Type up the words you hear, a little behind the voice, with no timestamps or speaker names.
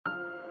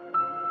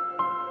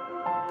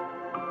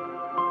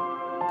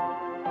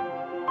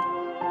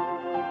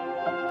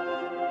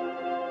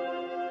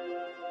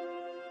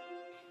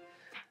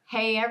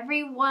Hey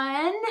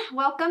everyone,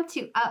 welcome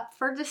to Up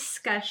for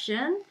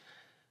Discussion,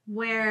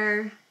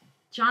 where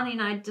Johnny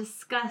and I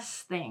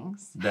discuss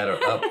things that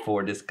are up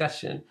for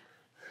discussion.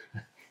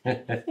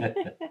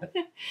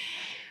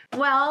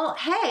 Well,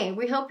 hey,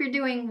 we hope you're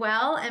doing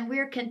well, and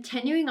we're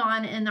continuing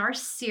on in our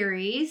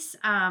series.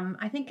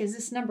 I think, is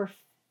this number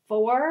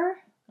 4?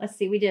 Let's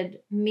see, we did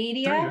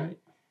media, 3, right?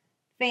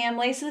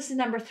 Family, so this is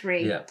number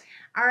 3. Yeah.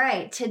 All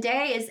right,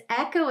 today is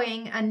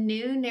echoing a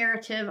new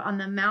narrative on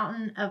the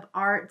mountain of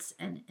arts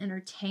and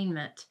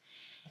entertainment.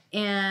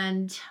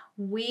 And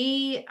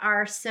we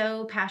are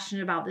so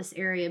passionate about this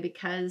area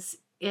because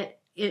it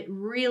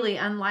really,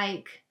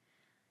 unlike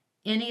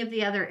any of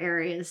the other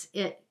areas,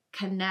 it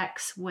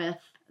connects with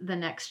the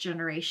next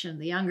generation,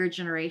 the younger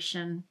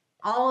generation.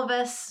 All of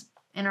us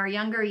in our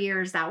younger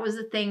years, that was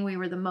the thing we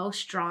were the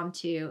most drawn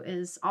to,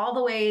 is all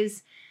the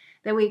ways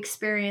that we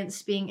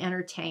experienced being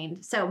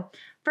entertained. So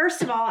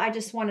first of all, I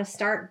just want to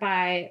start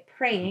by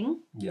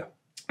praying. Yeah.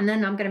 And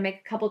then I'm going to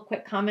make a couple of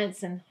quick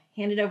comments and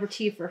hand it over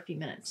to you for a few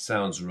minutes.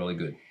 Sounds really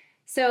good.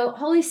 So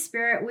Holy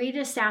Spirit, we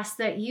just ask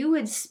that you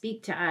would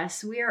speak to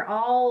us. We are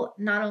all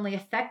not only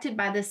affected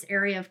by this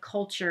area of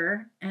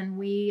culture, and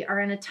we are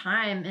in a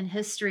time in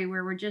history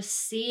where we're just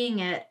seeing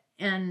it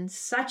in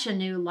such a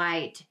new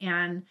light.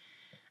 And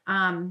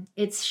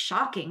it's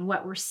shocking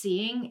what we're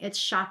seeing. It's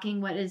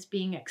shocking what is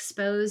being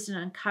exposed and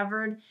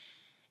uncovered.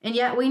 And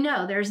yet we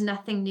know there's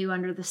nothing new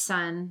under the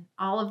sun.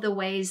 All of the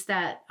ways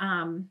that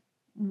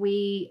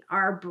we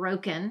are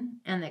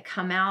broken and that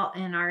come out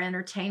in our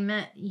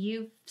entertainment,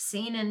 you've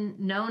seen and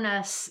known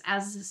us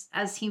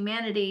as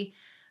humanity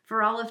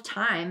for all of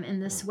time in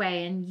this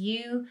way. And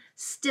you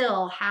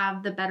still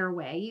have the better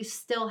way. You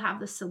still have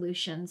the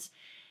solutions.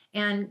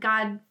 And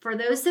God, for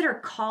those that are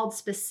called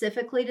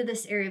specifically to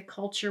this area of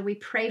culture, we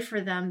pray for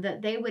them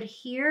that they would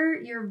hear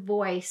your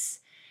voice,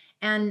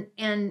 and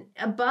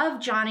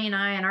above Johnny and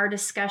I and our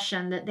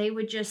discussion, that they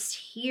would just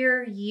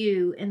hear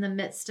you in the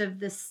midst of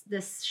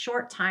this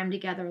short time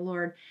together,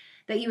 Lord,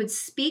 that you would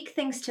speak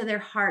things to their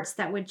hearts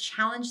that would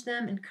challenge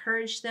them,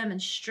 encourage them,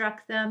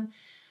 instruct them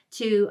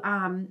to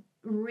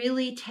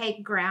really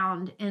take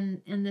ground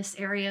in this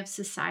area of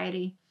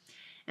society.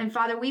 And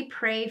Father, we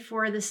pray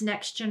for this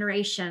next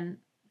generation.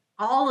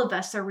 All of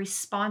us are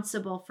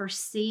responsible for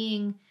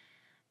seeing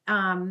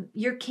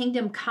your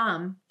kingdom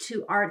come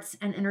to arts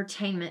and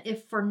entertainment,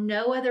 if for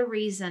no other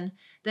reason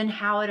than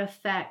how it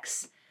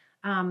affects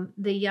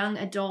the young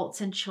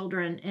adults and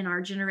children in our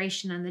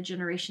generation and the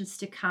generations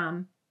to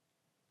come.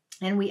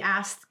 And we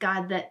ask,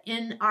 God, that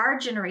in our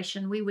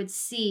generation, we would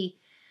see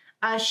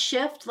a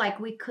shift like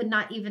we could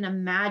not even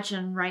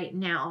imagine right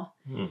now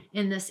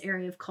in this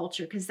area of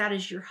culture, because that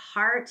is your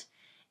heart,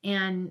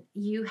 and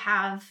you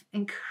have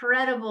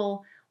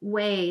incredible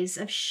ways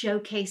of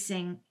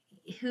showcasing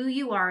who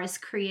you are as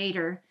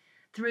creator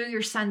through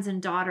your sons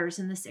and daughters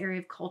in this area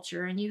of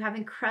culture. And you have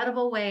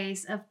incredible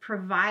ways of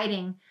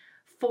providing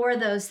for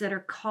those that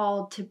are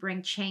called to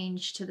bring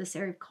change to this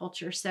area of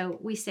culture. So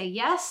we say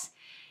yes,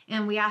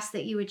 and we ask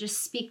that you would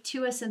just speak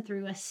to us and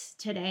through us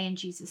today in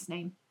Jesus'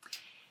 name.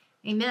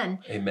 Amen.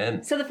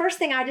 Amen. So the first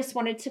thing I just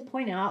wanted to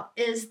point out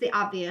is the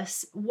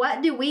obvious.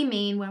 What do we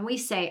mean when we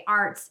say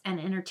arts and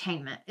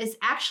entertainment? It's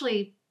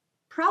actually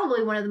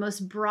probably one of the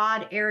most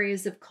broad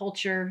areas of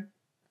culture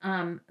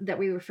that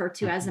we refer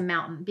to as a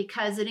mountain,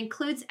 because it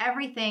includes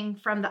everything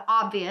from the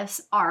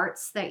obvious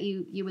arts that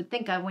you would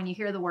think of when you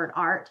hear the word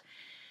art,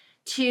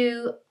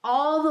 to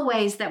all the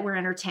ways that we're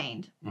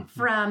entertained,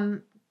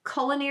 from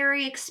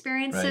culinary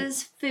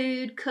experiences,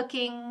 food,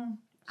 cooking,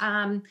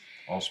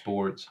 all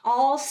sports,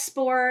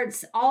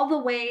 all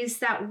the ways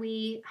that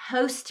we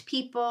host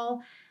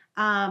people.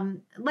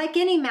 Like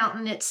any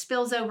mountain, it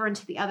spills over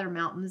into the other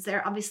mountains.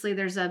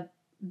 There's a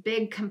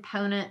big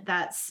component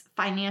that's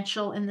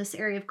financial in this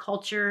area of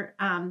culture.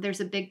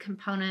 There's a big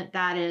component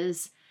that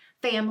is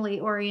family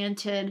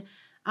oriented.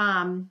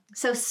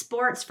 So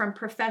sports, from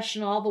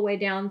professional all the way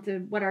down to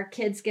what our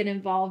kids get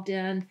involved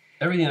in.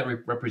 Everything that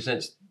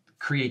represents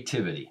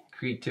creativity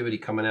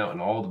coming out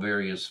in all the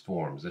various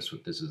forms. That's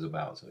what this is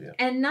about. So yeah.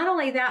 And not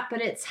only that,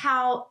 but it's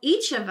how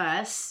each of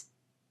us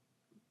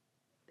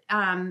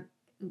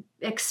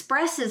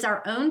expresses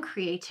our own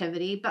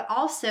creativity, but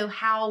also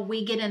how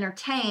we get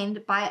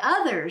entertained by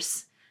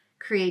others'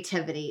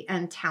 creativity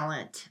and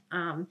talent.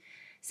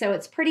 So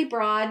it's pretty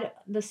broad,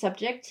 the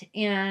subject.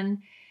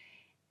 And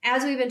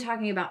as we've been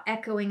talking about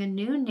echoing a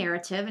new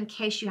narrative, in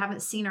case you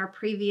haven't seen our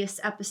previous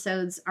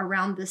episodes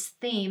around this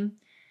theme,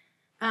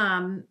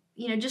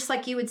 just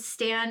like you would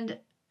stand,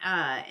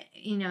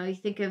 you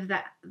think of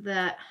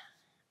the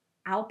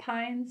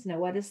Alpines? No,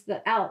 what is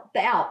the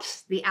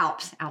Alps, the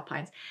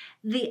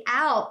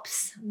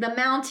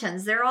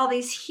mountains. There are all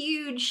these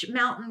huge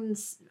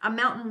mountains, a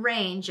mountain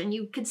range, and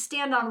you could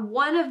stand on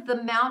one of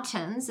the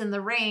mountains in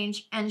the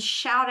range and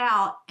shout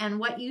out, and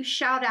what you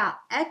shout out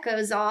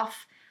echoes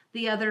off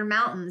the other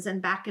mountains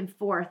and back and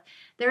forth.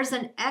 There's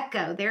an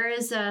echo. There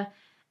is a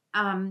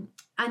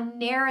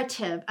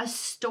narrative, a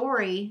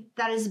story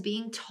that is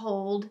being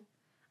told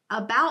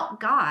about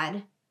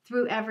God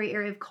through every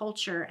area of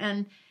culture.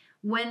 And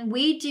When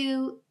we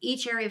do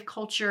each area of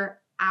culture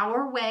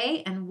our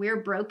way and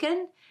we're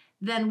broken,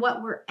 then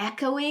what we're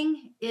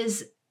echoing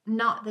is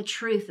not the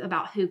truth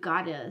about who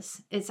God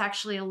is. It's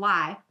actually a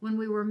lie. When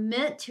we were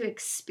meant to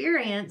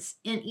experience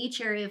in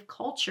each area of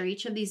culture,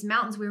 each of these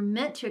mountains, we were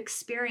meant to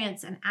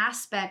experience an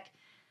aspect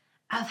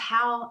of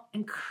how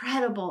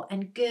incredible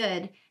and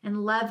good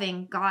and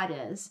loving God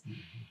is.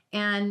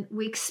 And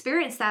we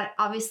experience that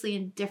obviously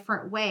in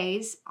different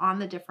ways on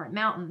the different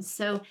mountains.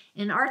 So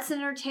in arts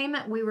and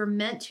entertainment, we were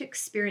meant to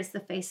experience the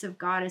face of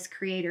God as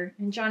creator.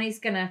 And Johnny's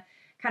going to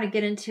kind of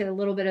get into a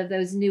little bit of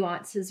those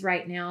nuances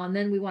right now. And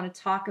then we want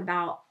to talk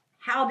about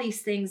how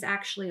these things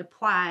actually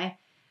apply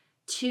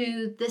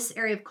to this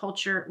area of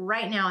culture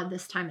right now at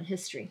this time in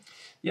history.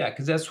 Yeah,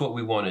 because that's what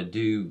we want to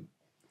do.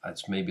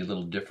 It's maybe a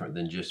little different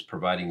than just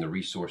providing the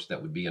resource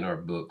that would be in our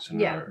books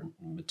and our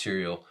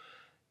material,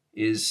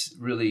 is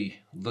really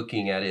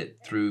looking at it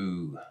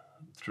through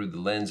the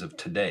lens of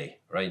today,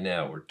 right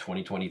now, or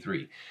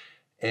 2023.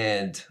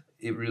 And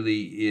it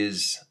really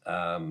is,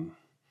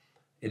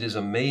 it is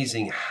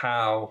amazing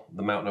how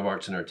the Mountain of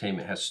Arts and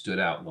Entertainment has stood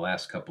out in the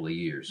last couple of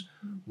years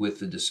with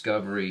the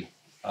discovery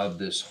of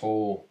this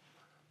whole,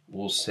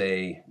 we'll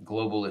say,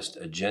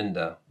 globalist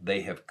agenda.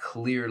 They have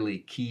clearly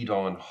keyed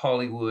on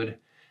Hollywood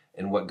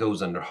and what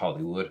goes under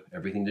Hollywood,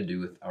 everything to do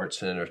with arts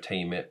and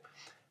entertainment,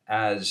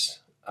 as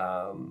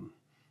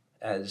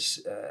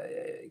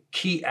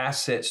key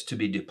assets to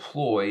be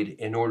deployed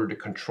in order to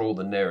control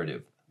the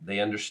narrative. They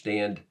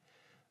understand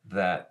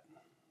that,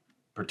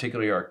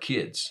 particularly our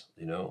kids,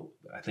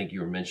 I think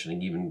you were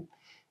mentioning even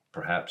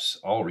perhaps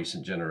all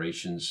recent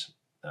generations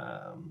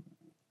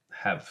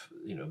have,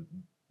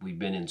 we've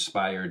been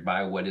inspired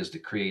by what is the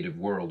creative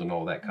world and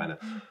all that kind of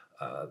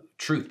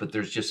truth, but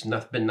there's just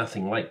been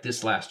nothing like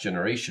this last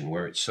generation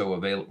where it's so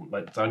available.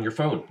 It's on your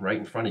phone right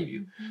in front of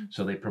you.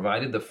 So they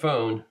provided the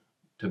phone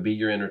to be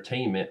your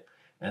entertainment,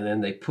 and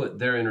then they put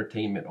their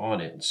entertainment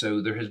on it. And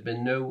so there has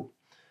been no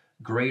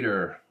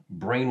greater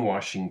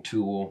brainwashing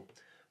tool,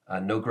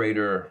 no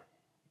greater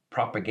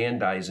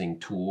propagandizing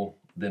tool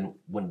than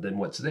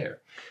what's there.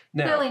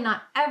 Now, clearly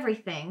not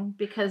everything,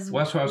 because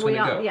that's where I was going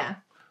to go. Yeah.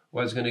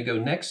 Where I was going to go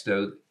next,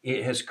 though,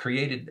 it has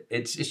created,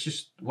 it's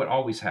just what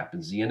always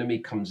happens. The enemy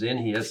comes in,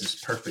 he has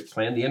this perfect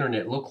plan. The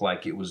internet looked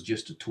like it was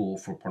just a tool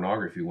for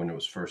pornography when it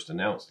was first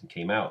announced and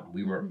came out. And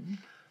we were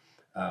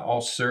all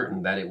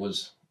certain that it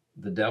was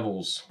the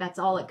devil's. That's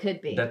all it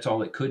could be. That's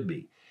all it could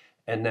be.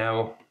 And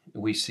now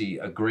we see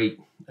a great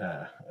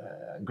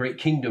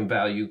kingdom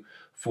value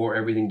for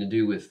everything to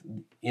do with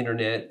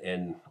internet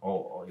and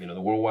all,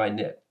 the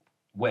worldwide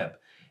web.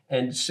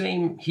 And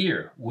same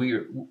here.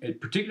 We're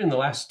particularly in the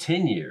last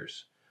 10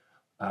 years.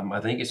 I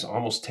think it's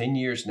almost 10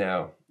 years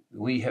now.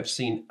 We have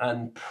seen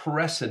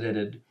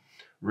unprecedented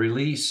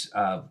release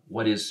of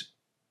what is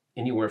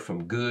anywhere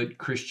from good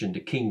Christian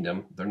to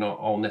kingdom. They're not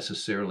all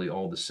necessarily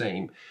all the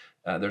same.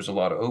 There's a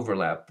lot of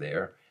overlap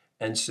there.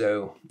 And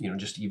so,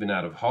 just even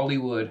out of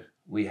Hollywood,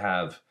 we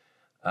have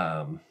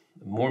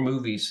more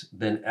movies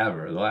than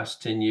ever the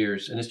last 10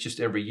 years. And it's just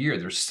every year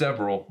there's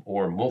several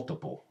or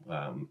multiple.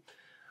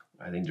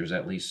 I think there's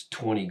at least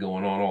 20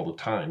 going on all the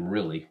time,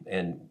 really.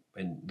 And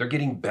they're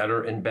getting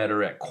better and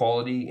better at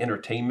quality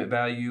entertainment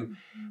value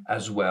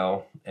as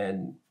well.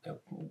 And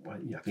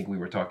I think we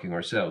were talking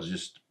ourselves,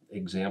 just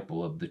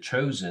example of The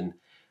Chosen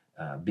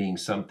being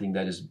something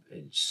that is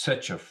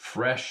such a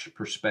fresh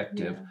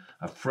perspective,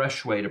 a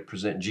fresh way to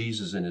present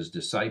Jesus and his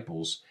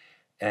disciples.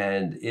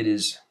 And it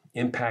is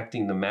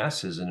impacting the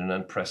masses in an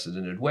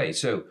unprecedented way.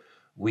 So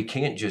we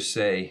can't just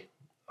say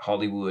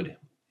Hollywood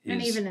is...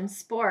 And even in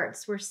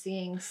sports, we're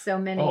seeing so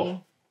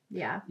many...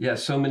 Yeah,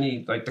 so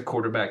many, like the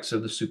quarterbacks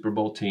of the Super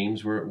Bowl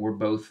teams were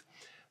both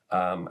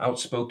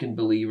outspoken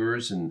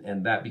believers,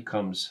 and that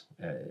becomes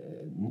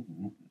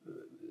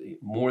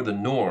more the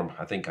norm.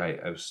 I think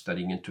I was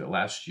studying into it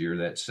last year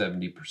that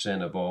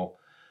 70% of all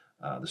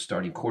the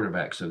starting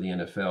quarterbacks of the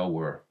NFL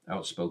were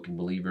outspoken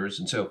believers.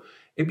 And so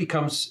it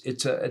becomes,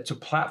 it's a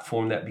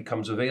platform that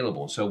becomes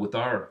available. So with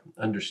our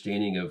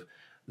understanding of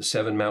the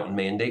Seven Mountain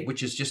Mandate,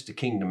 which is just a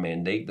kingdom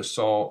mandate, the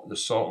salt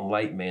and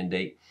light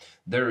mandate,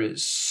 there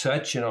is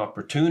such an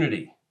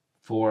opportunity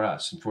for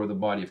us and for the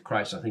body of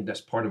Christ. I think that's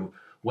part of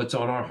what's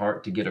on our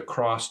heart to get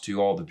across to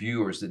all the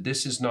viewers, that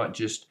this is not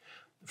just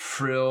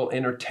frill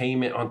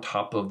entertainment on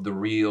top of the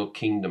real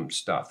kingdom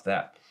stuff,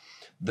 that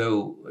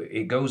though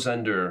it goes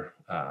under,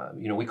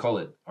 we call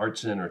it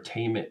arts and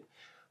entertainment.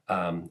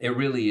 It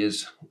really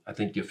is, I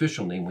think the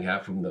official name we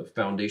have from the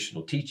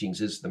foundational teachings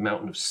is the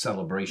mountain of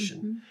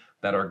celebration,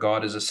 that our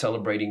God is a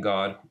celebrating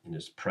God. In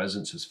his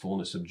presence is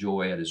fullness of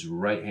joy, at his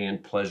right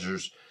hand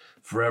pleasures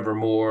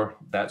forevermore.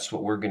 That's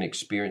what we're going to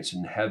experience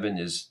in heaven,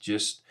 is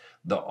just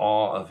the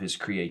awe of his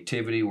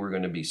creativity. We're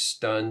going to be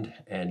stunned,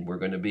 and we're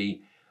going to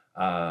be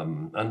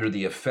under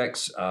the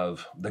effects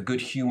of the good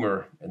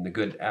humor and the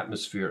good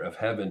atmosphere of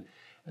heaven.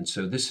 And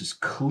so this is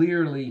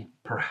clearly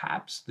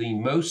perhaps the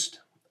most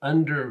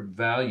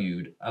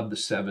undervalued of the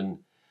seven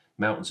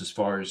mountains as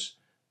far as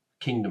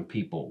kingdom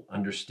people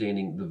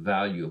understanding the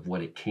value of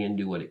what it can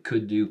do, what it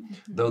could do.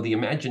 Though the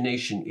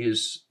imagination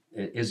is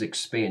is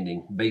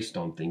expanding based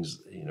on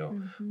things,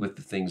 with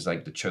the things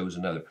like the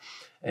chosen other.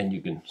 And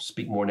you can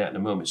speak more on that in a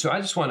moment. So I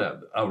just want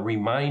a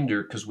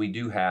reminder, because we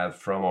do have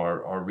from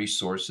our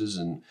resources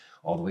and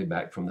all the way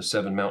back from the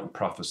Seven Mountain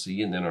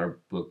Prophecy and then our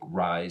book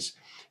Rise,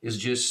 is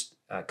just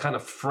kind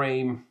of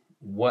frame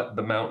what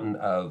the mountain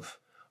of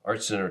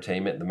arts and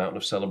entertainment, the mountain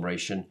of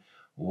celebration,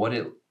 what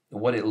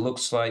it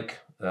looks like,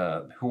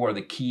 who are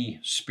the key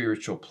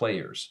spiritual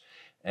players.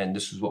 And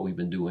this is what we've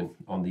been doing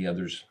on the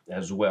others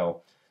as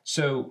well.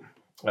 So,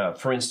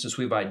 for instance,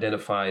 we've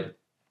identified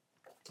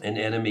an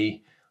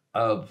enemy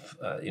of,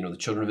 the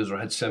children of Israel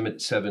had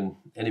seven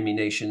enemy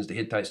nations: the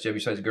Hittites,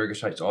 Jebusites,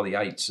 Girgashites, all the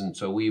ites. And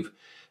so we've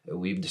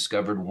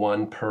discovered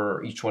one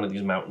per each one of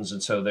these mountains.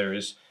 And so there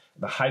is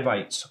the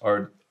Hivites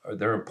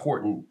they're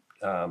important.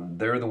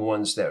 They're the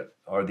ones that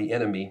are the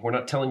enemy. We're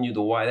not telling you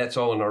the why. That's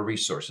all in our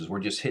resources. We're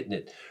just hitting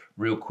it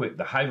real quick.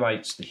 The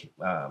Hivites,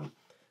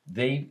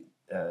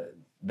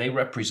 they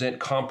represent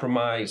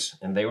compromise,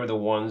 and they were the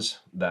ones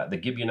that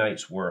the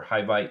Gibeonites were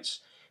Hivites,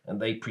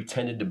 and they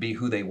pretended to be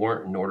who they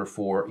weren't in order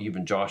for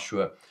even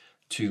Joshua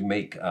to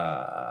make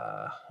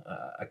a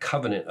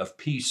covenant of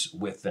peace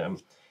with them.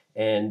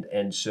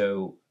 And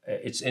so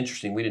it's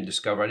interesting. I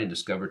didn't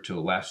discover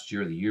till last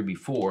year, the year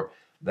before,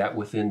 that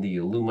within the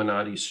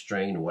Illuminati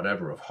strain or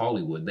whatever of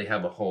Hollywood, they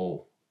have a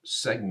whole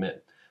segment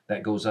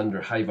that goes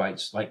under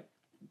Hivites. Like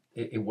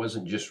it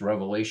wasn't just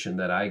revelation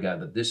that I got,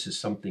 that this is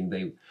something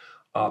they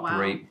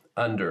operate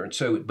under. And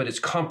so, but it's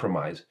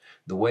compromise.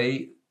 The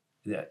way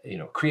that,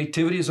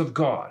 creativity is of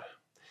God,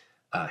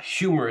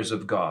 humor is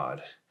of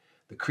God,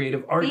 the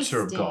creative arts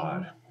are of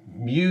God,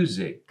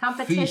 music,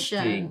 competition,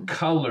 feasting,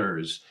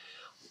 colors,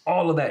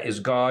 all of that is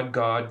God,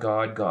 God,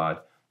 God, God.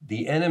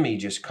 The enemy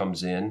just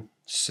comes in,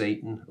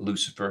 Satan,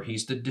 Lucifer.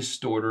 He's the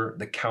distorter,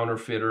 the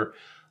counterfeiter,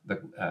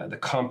 the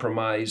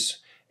compromise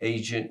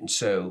agent. And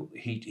so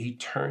he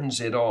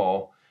turns it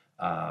all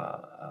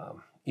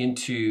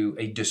into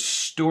a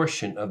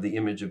distortion of the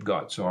image of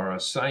God. So our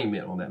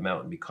assignment on that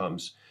mountain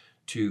becomes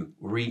to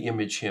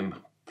re-image him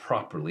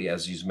properly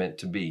as he's meant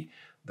to be,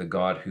 the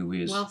God who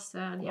is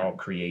all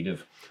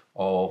creative,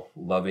 all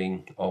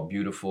loving, all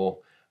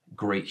beautiful,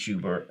 great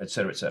humor, et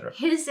cetera, et cetera.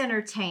 His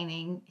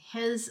entertaining,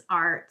 his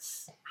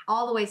arts,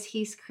 all the ways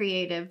he's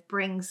creative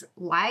brings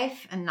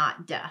life and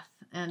not death.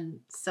 And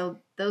so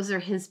those are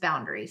his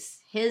boundaries.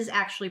 His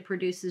actually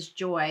produces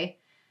joy.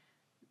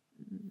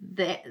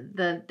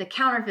 The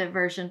counterfeit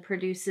version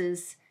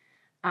produces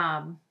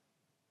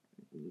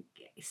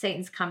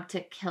Satan's come to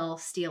kill,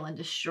 steal, and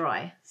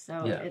destroy.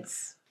 So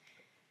it's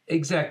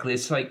exactly.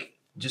 It's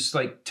just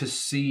like to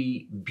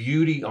see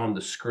beauty on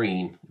the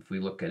screen. If we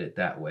look at it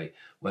that way,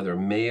 whether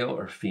male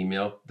or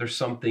female, there's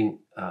something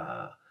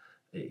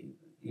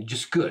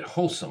just good,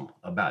 wholesome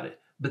about it.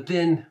 But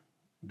then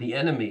the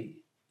enemy,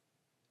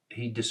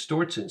 he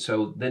distorts it.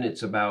 So then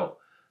it's about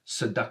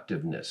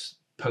seductiveness,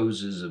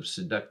 poses of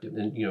seductive,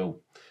 and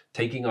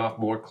taking off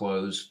more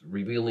clothes,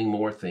 revealing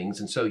more things.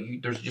 And so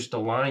there's just a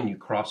line you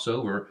cross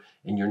over,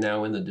 and you're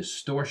now in the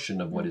distortion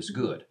of what is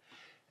good.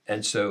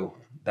 And so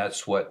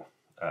that's what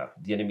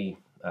the enemy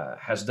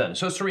has done.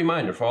 So it's a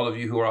reminder for all of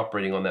you who are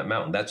operating on that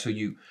mountain. That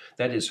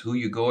is who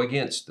you go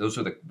against. Those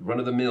are the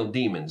run-of-the-mill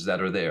demons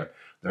that are there.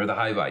 They're the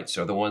Hivites.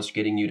 They're the ones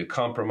getting you to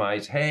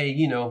compromise. Hey,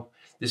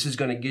 this is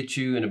going to get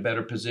you in a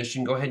better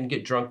position. Go ahead and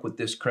get drunk with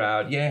this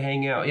crowd. Yeah,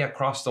 hang out. Yeah,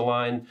 cross the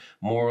line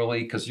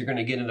morally, because you're going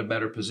to get in a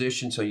better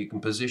position so you can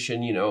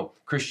position,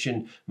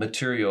 Christian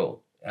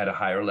material at a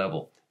higher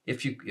level.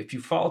 If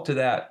you fall to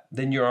that,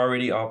 then you're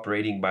already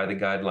operating by the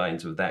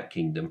guidelines of that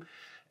kingdom,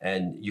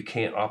 and you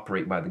can't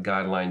operate by the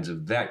guidelines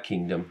of that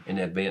kingdom and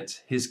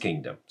advance his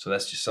kingdom. So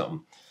that's just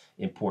something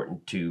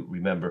important to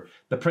remember.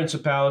 The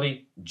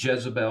principality,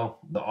 Jezebel,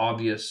 the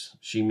obvious,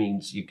 she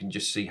means you can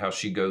just see how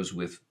she goes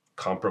with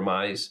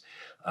compromise.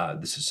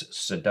 This is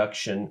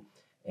seduction.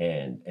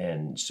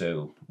 And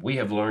so we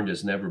have learned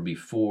as never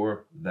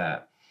before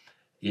that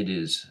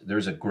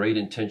there's a great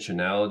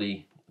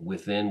intentionality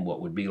within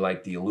what would be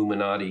like the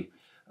Illuminati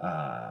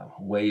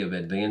way of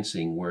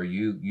advancing, where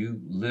you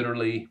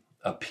literally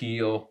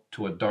appeal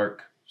to a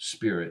dark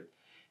spirit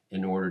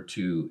in order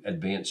to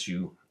advance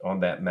you on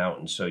that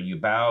mountain. So you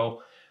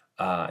bow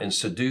and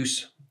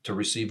seduce to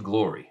receive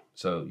glory.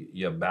 So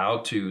you bow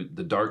to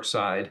the dark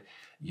side,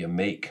 you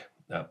make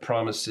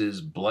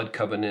promises, blood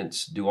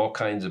covenants, do all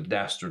kinds of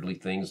dastardly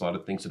things, a lot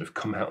of things that have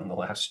come out in the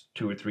last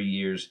 2 or 3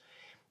 years.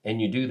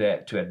 And you do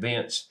that to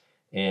advance.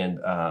 And,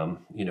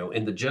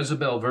 in the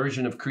Jezebel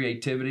version of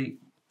creativity,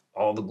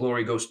 all the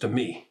glory goes to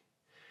me.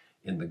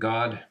 In the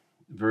God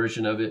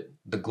version of it,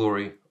 the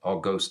glory all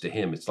goes to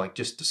him. It's like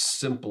just the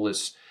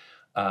simplest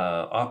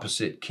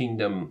opposite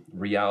kingdom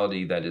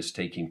reality that is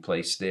taking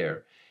place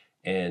there.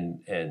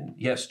 And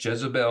yes,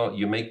 Jezebel,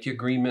 you make the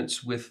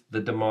agreements with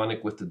the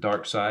demonic, with the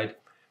dark side.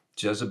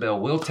 Jezebel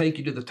will take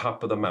you to the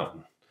top of the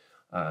mountain.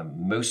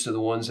 Most of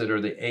the ones that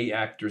are the A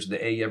actors,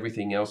 the A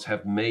everything else,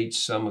 have made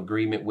some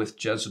agreement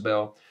with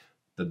Jezebel,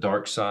 the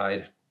dark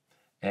side,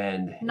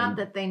 Not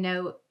that they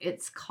know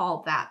it's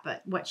called that,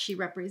 but what she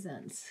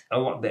represents.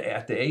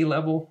 At the A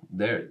level,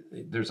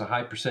 there's a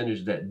high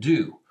percentage that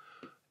do,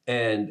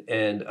 and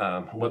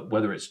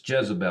whether it's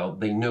Jezebel,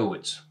 they know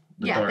it's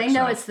the dark they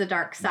know side. it's the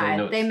dark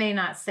side. They may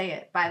not say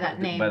it by that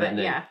name, but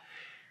yeah.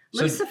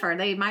 So, Lucifer,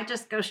 they might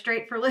just go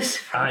straight for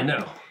Lucifer. I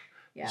know.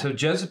 Yeah. So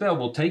Jezebel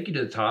will take you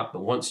to the top,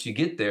 but once you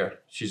get there,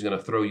 she's going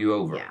to throw you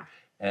over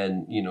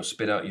and,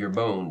 spit out your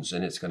bones,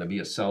 and it's going to be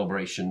a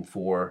celebration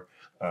for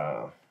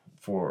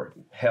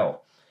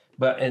hell.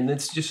 And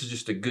this is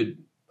just a good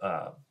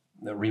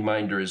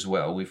reminder as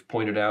well. We've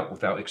pointed out,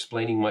 without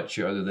explaining much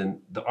other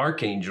than the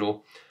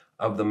archangel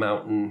of the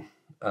mountain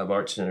of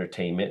arts and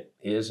entertainment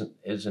is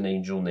an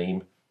angel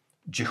named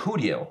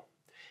Jehudiel.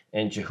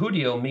 And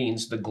Jehudiel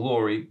means the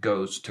glory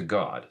goes to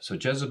God. So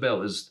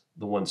Jezebel is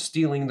the one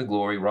stealing the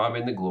glory,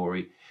 robbing the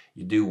glory.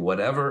 You do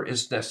whatever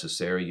is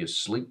necessary. You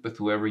sleep with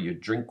whoever, you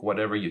drink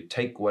whatever, you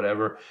take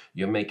whatever,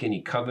 you make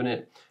any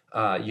covenant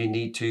you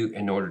need to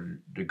in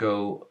order to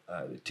go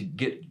to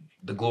get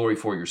the glory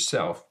for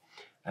yourself.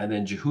 And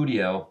then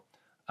Jehudiel,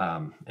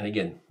 and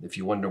again, if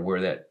you wonder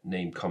where that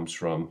name comes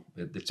from,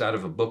 it's out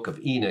of a book of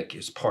Enoch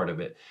is part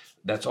of it.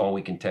 That's all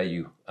we can tell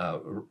you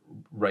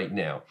right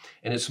now.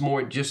 And it's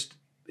more just,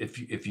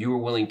 if you were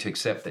willing to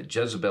accept that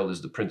Jezebel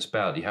is the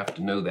principality, you have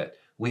to know that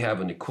we have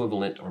an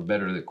equivalent, or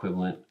better than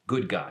equivalent,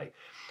 good guy.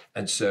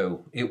 And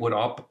so he would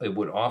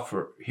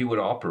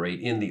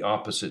operate in the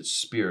opposite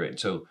spirit.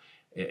 So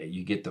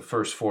you get the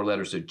first four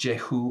letters of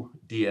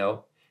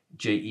Jehudiel,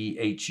 Jehu.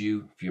 If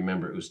you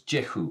remember, it was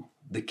Jehu,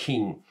 the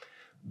king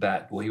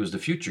he was the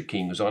future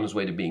king, was on his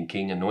way to being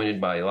king,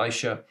 anointed by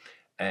Elisha.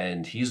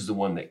 And he's the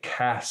one that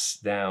casts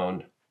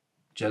down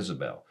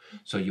Jezebel.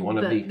 So you want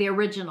to be the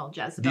original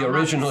Jezebel, the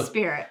original, not the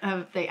spirit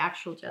of the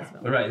actual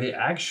Jezebel. Right, the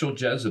actual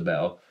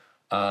Jezebel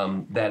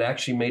that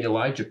actually made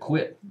Elijah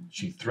quit.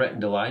 She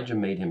threatened Elijah,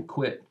 made him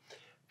quit,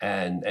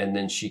 and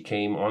then she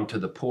came onto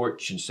the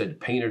porch and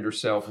painted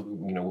herself,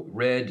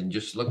 red, and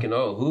just looking,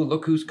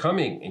 look who's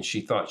coming, and she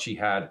thought she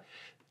had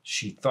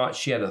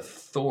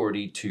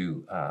authority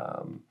to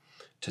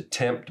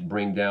tempt,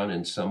 bring down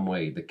in some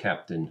way the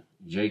captain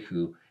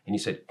Jehu. And he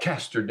said,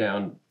 cast her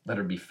down, let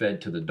her be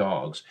fed to the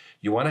dogs.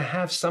 You want to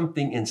have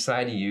something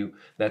inside of you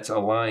that's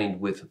aligned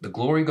with the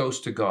glory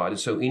goes to God. And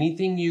so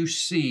anything you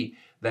see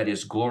that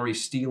is glory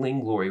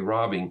stealing, glory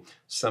robbing,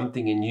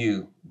 something in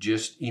you,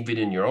 just even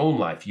in your own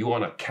life, you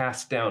want to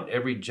cast down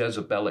every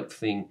Jezebelic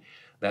thing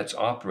that's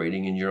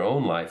operating in your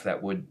own life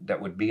that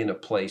would be in a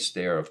place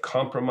there of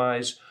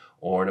compromise,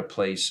 or in a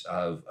place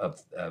of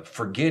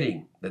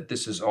forgetting that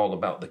this is all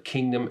about the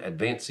kingdom,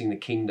 advancing the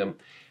kingdom.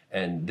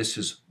 And this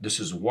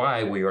is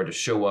why we are to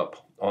show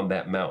up on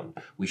that mountain.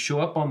 We show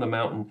up on the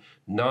mountain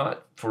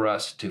not for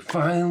us to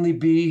finally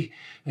be,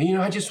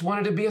 I just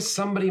wanted to be a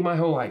somebody my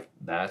whole life.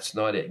 That's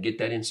not it. Get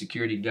that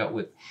insecurity dealt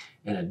with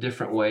in a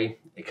different way,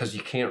 because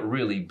you can't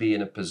really be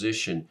in a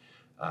position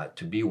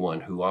to be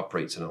one who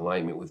operates in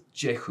alignment with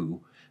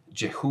Jehudiel.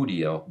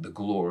 The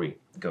glory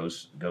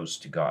goes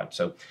to God.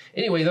 So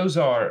anyway, those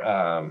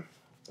are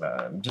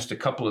just a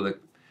couple of the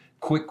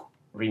quick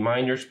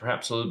reminders.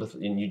 Perhaps Elizabeth,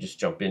 and you just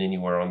jump in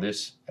anywhere on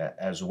this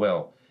as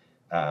well.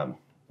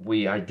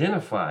 We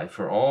identify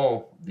for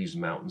all these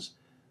mountains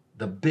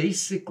the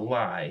basic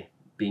lie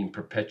being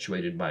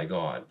perpetuated by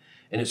God.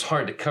 And it's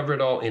hard to cover it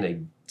all in a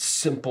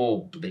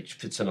simple, it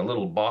fits in a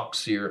little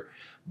box here,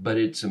 but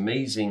it's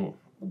amazing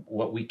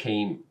what we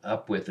came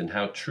up with and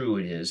how true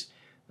it is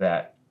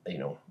that,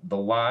 the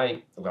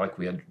lie, like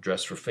we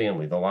addressed for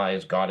family, the lie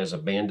is God has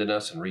abandoned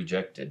us and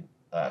rejected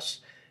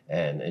us.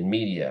 And in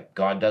media,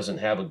 God doesn't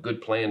have a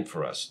good plan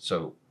for us.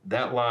 So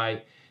that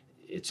lie,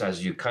 it's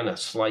as you kind of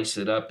slice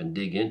it up and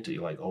dig into,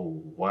 you're like,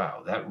 oh,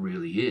 wow, that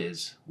really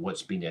is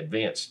what's being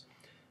advanced.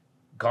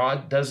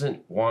 God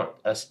doesn't want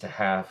us to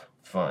have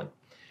fun.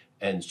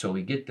 And so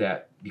we get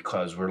that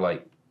because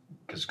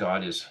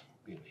God is,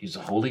 he's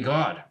a holy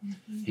God.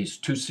 Mm-hmm. He's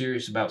too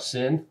serious about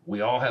sin. We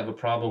all have a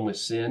problem with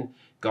sin.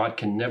 God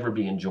can never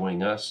be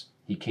enjoying us.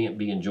 He can't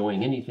be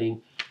enjoying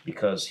anything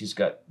because he's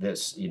got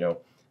this,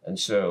 And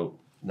so,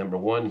 number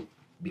one,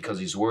 because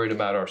he's worried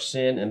about our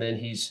sin, and then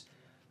he's,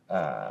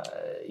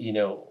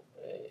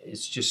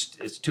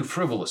 it's too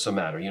frivolous a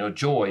matter.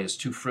 Joy is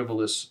too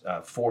frivolous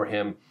for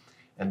him.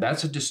 And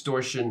that's a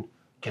distortion,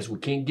 because we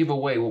can't give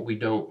away what we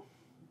don't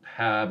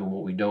have and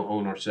what we don't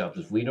own ourselves.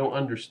 If we don't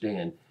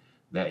understand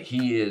that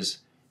he is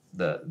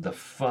the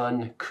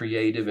fun,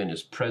 creative, and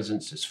his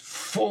presence is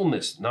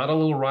fullness, not a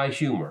little wry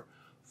humor,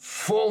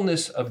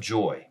 fullness of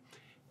joy.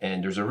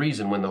 And there's a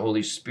reason when the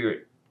Holy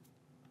Spirit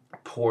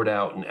poured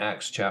out in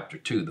Acts chapter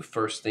 2, the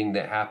first thing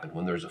that happened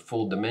when there's a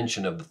full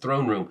dimension of the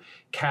throne room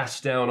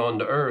cast down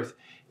onto earth,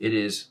 it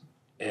is,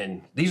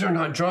 and these are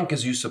not drunk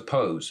as you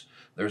suppose.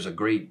 There's a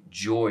great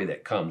joy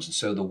that comes. And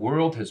so the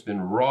world has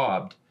been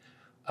robbed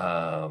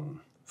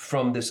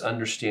from this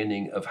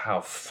understanding of how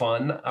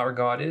fun our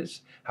God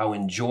is, how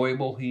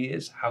enjoyable he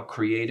is, how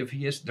creative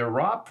he is. They're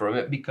robbed from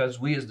it because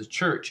we as the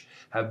church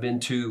have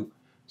been too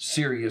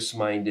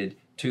serious-minded,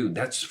 too.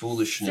 That's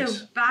foolishness.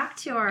 So back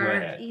to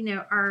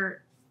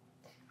our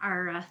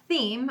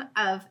theme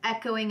of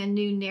echoing a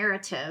new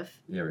narrative,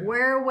 There we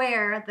we're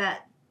aware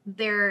that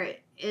there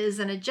is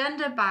an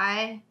agenda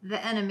by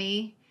the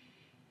enemy,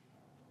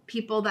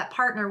 people that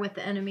partner with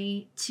the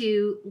enemy,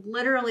 to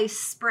literally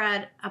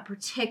spread a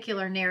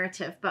particular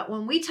narrative. But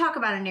when we talk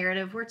about a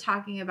narrative, we're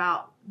talking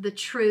about the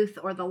truth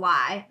or the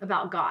lie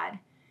about God.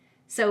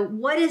 So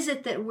what is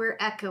it that we're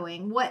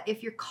echoing? What,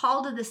 if you're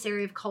called to this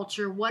area of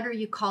culture, what are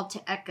you called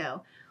to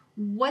echo?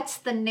 What's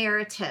the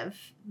narrative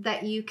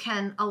that you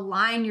can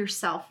align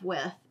yourself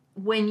with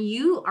when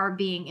you are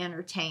being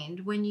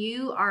entertained, when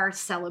you are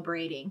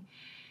celebrating?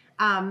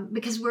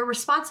 Because we're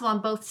responsible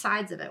on both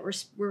sides of it.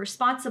 We're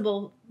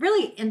responsible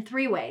really in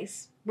three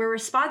ways. We're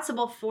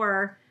responsible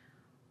for,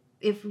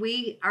 if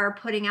we are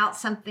putting out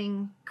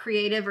something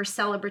creative or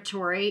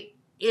celebratory,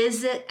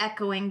 is it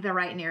echoing the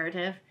right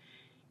narrative?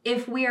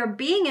 If we are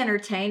being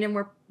entertained and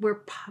we're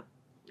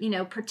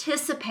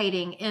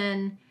participating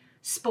in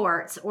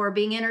sports or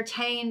being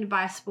entertained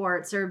by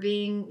sports or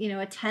being,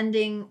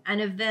 attending an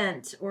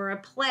event or a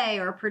play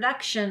or a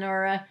production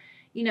or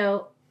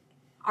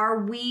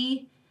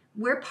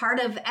we're part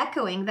of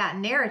echoing that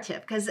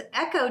narrative, because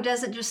echo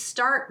doesn't just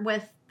start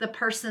with the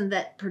person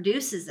that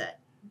produces it.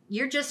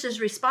 You're just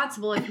as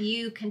responsible if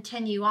you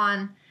continue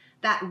on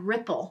that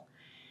ripple.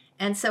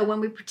 And so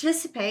when we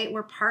participate,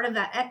 we're part of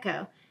that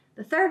echo.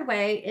 The third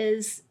way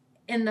is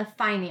in the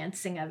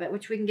financing of it,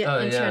 which we can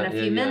get into in a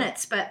few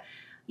minutes. But,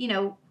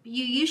 you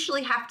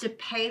usually have to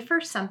pay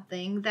for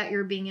something that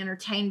you're being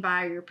entertained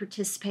by, or you're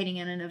participating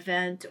in an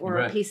event, or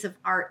Right. a piece of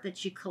art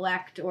that you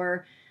collect,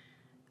 or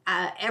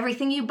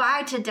everything you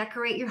buy to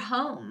decorate your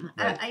home.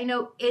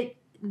 Right.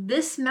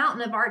 This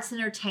mountain of arts and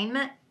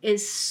entertainment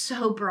is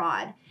so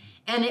broad,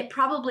 and it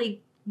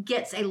probably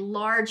gets a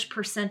large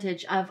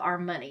percentage of our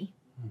money.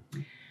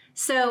 Mm-hmm.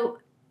 So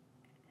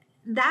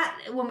that,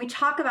 when we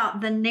talk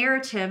about the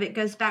narrative, it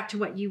goes back to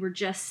what you were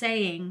just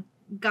saying.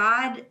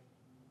 God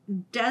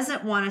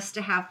doesn't want us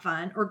to have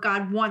fun, or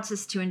God wants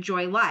us to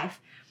enjoy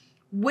life.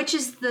 Which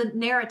is the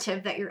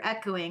narrative that you're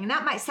echoing? And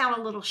that might sound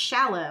a little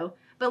shallow,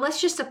 but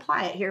let's just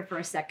apply it here for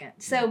a second.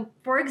 So,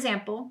 for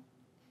example,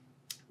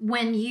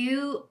 when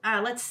you,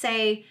 let's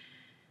say,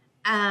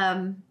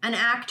 an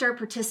actor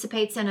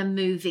participates in a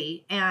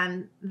movie,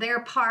 and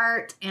their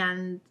part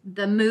and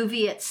the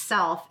movie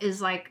itself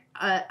is like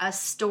a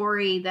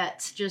story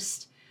that's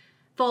just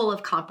full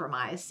of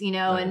compromise,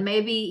 Right. and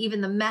maybe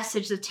even the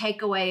message, the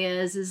takeaway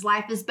is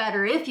life is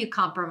better if you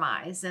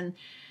compromise. And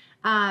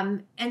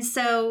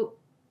so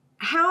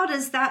how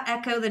does that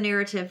echo the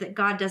narrative that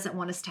God doesn't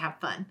want us to have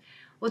fun?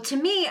 Well, to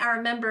me, I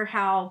remember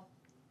how,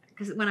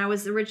 because when I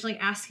was originally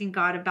asking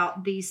God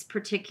about these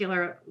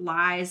particular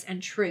lies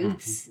and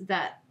truths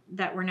that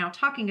we're now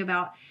talking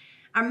about,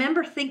 I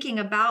remember thinking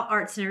about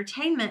arts and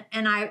entertainment,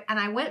 and I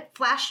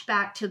flashed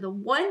back to the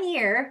 1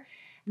 year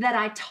that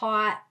I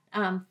taught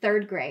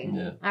third grade.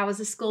 Yeah. I was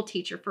a school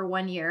teacher for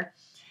 1 year.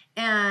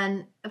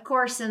 And of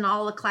course, in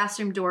all the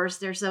classroom doors,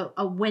 there's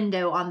a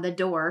window on the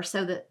door,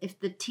 so that if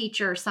the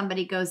teacher or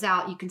somebody goes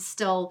out, you can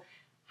still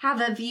have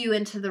a view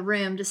into the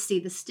room to see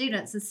the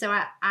students. And so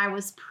I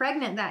was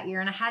pregnant that year,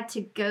 and I had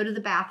to go to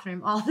the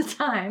bathroom all the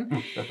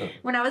time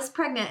when I was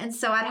pregnant. And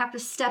so I'd have to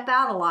step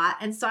out a lot.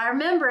 And so I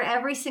remember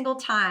every single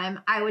time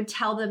I would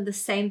tell them the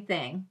same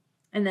thing.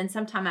 And then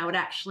sometime I would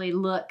actually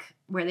look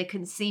where they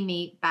couldn't see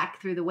me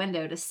back through the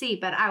window to see.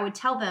 But I would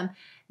tell them,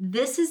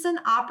 this is an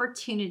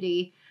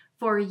opportunity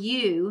for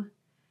you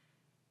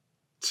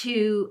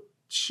to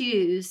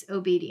choose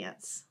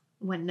obedience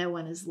when no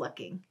one is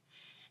looking.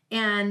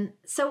 And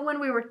so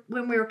when we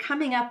were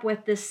coming up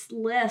with this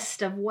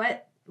list of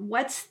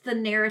what's the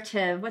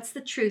narrative, what's the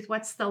truth,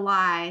 what's the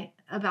lie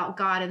about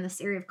God in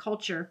this area of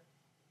culture,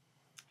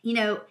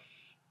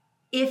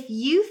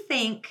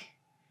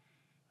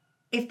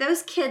 if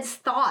those kids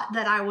thought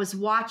that I was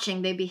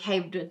watching, they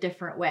behaved a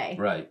different way.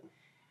 Right.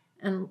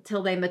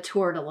 Until they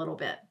matured a little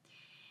bit.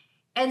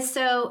 And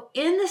so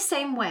in the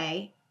same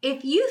way,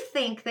 if you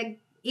think that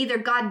either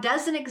God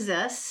doesn't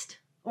exist,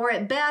 or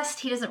at best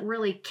he doesn't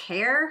really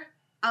care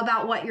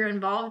about what you're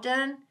involved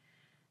in,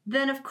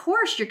 then of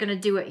course you're going to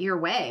do it your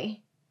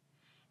way.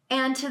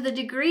 And to the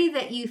degree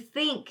that you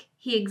think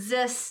he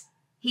exists,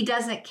 he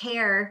doesn't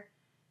care,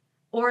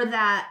 or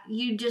that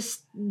you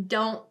just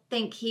don't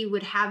think he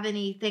would have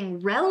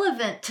anything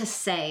relevant to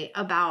say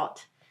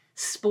about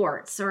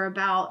sports or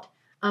about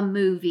a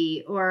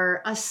movie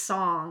or a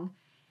song,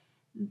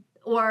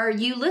 or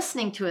you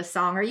listening to a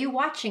song, or you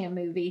watching a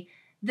movie,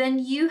 then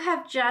you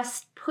have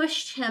just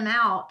pushed him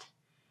out.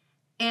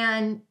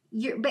 And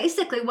you're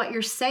basically, what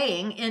you're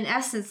saying in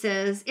essence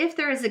is, if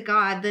there is a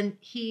God, then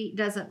he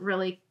doesn't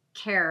really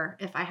care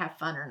if I have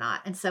fun or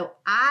not. And so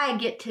I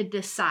get to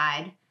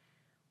decide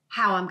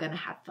how I'm going to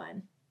have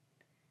fun.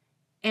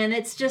 And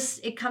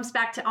it comes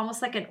back to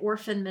almost like an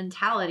orphan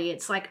mentality.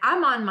 It's like,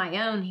 I'm on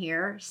my own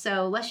here,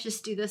 so let's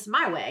just do this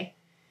my way.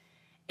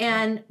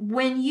 And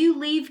when you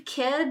leave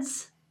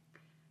kids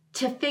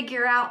to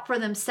figure out for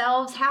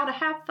themselves how to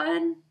have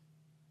fun,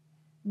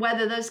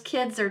 whether those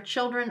kids are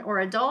children or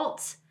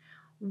adults,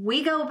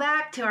 we go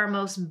back to our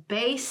most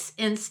base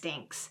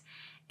instincts.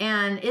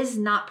 and is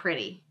not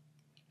pretty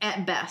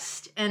at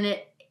best. And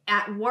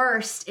at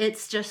worst,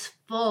 it's just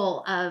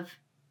full of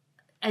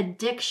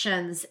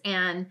addictions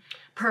and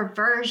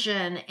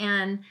perversion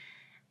and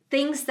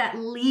things that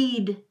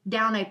lead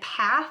down a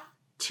path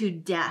to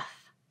death.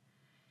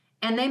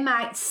 And they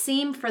might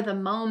seem for the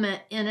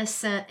moment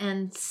innocent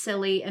and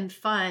silly and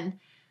fun,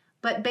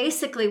 but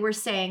basically we're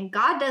saying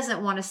God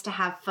doesn't want us to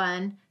have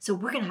fun, so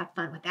we're going to have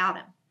fun without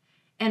him.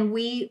 And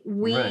we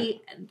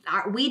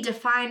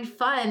define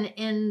fun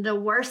in the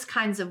worst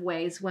kinds of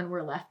ways when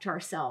we're left to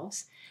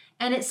ourselves.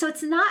 And it's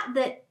not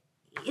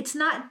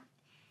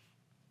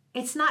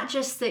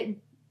just that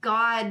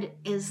God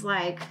is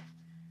like,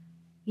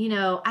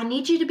 I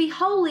need you to be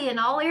holy in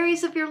all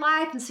areas of your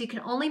life. And so you can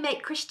only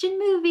make Christian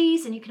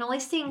movies and you can only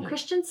sing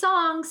Christian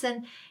songs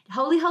and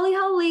holy, holy,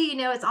 holy,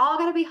 it's all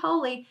got to be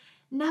holy.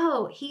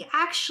 No, he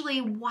actually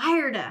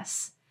wired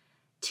us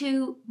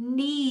to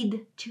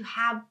need to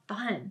have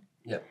fun.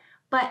 Yep.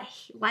 But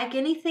like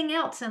anything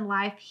else in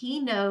life, he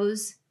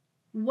knows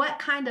what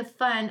kind of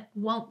fun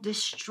won't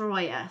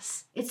destroy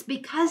us. It's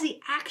because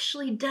he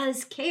actually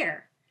does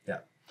care. Yeah.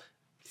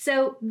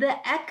 So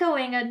the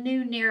echoing a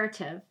new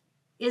narrative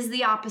is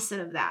the opposite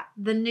of that.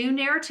 The new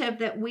narrative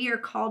that we are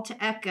called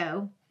to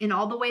echo in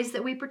all the ways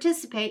that we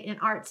participate in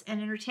arts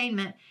and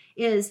entertainment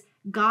is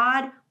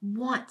God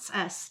wants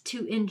us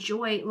to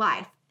enjoy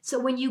life. So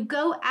when you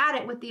go at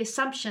it with the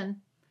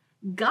assumption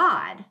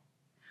God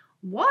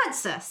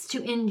wants us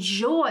to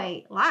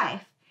enjoy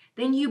life,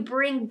 then you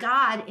bring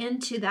God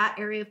into that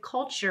area of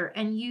culture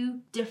and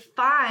you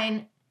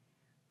define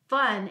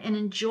fun and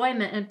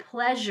enjoyment and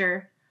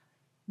pleasure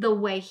the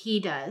way he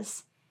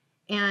does.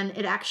 And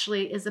it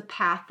actually is a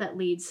path that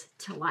leads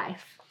to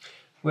life.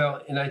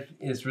 Well, and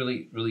it's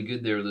really, really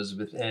good there,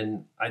 Elizabeth.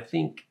 And I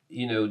think,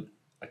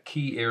 a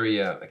key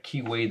area, a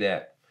key way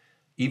that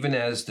even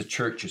as the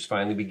church is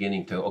finally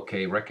beginning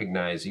to,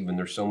 recognize, even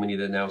there's so many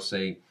that now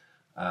say,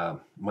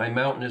 my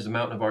mountain is the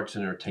mountain of arts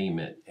and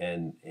entertainment.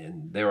 And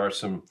there are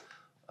some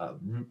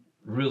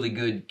really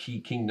good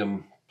key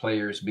kingdom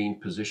players being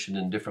positioned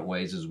in different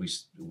ways, as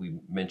we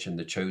mentioned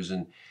The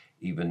Chosen,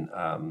 even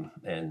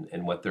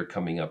and what they're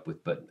coming up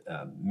with, but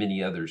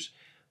many others.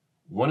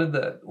 One of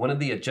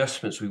the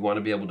adjustments we want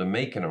to be able to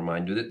make in our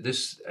mind,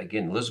 this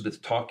again,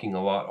 Elizabeth talking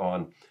a lot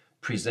on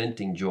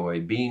presenting joy,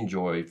 being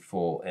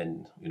joyful,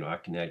 and I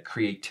can add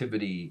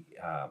creativity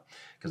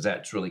because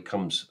that really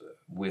comes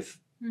with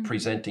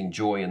presenting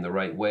joy in the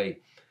right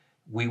way.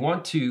 We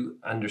want to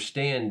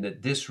understand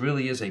that this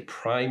really is a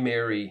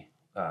primary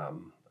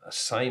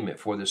assignment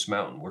for this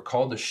mountain. We're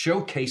called to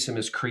showcase him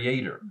as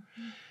creator.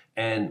 Mm-hmm.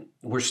 And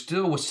we're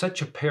still with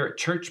such a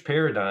church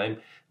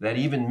paradigm that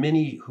even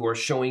many who are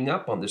showing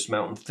up on this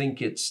mountain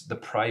think it's the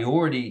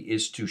priority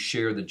is to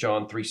share the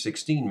John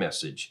 3:16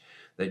 message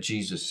that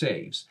Jesus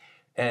saves.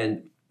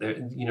 And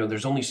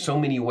there's only so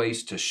many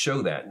ways to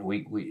show that.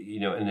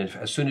 And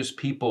as soon as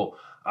people,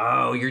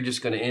 you're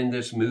just going to end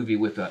this movie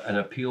with an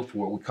appeal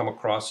for it, we come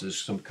across as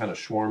some kind of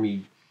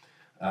swarmy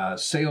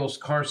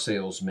car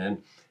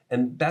salesman.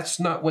 And that's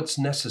not what's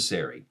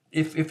necessary.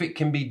 If it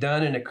can be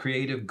done in a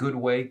creative, good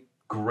way,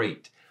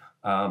 great.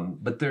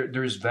 But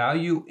there's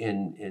value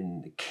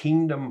in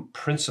kingdom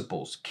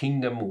principles,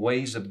 kingdom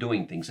ways of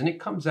doing things. And it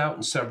comes out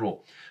in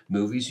several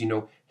movies.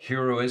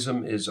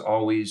 Heroism is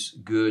always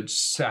good,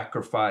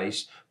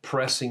 sacrifice,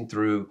 pressing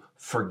through,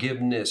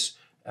 forgiveness.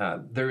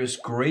 There is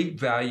great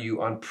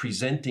value on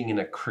presenting in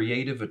a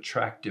creative,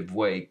 attractive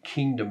way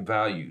kingdom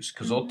values,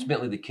 because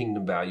ultimately the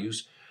kingdom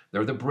values,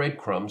 they're the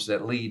breadcrumbs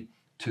that lead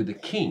to the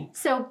king.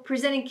 So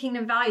presenting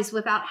kingdom values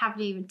without having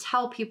to even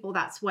tell people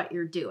that's what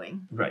you're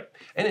doing. Right.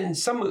 And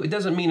it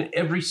doesn't mean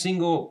every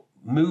single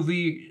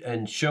movie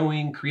and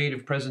showing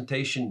creative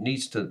presentation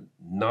needs to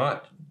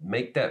not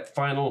make that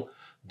final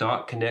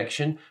dot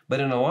connection, but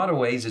in a lot of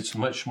ways it's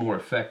much more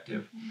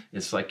effective. Mm-hmm.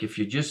 It's like if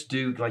you just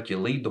do, like you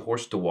lead the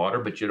horse to water,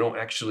 but you don't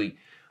actually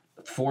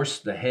force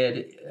the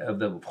head of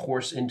the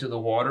horse into the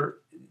water.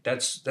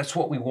 That's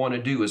what we want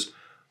to do, is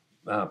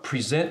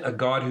present a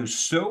God who's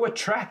so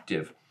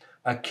attractive,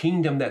 a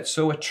kingdom that's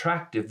so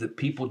attractive that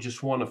people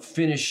just want to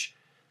finish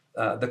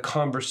the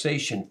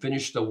conversation,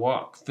 finish the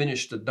walk,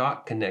 finish the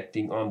dot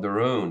connecting on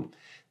their own.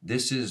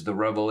 This is the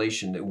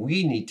revelation that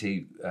we need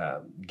to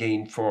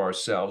gain for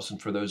ourselves. And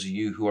for those of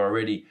you who are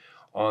already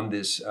on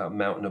this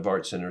mountain of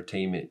arts and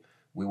entertainment,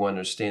 we want to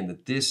understand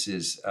that this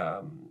is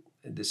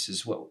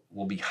what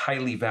will be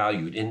highly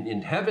valued.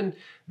 In heaven,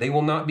 they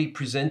will not be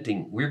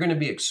presenting. We're going to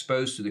be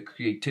exposed to the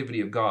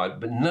creativity of God,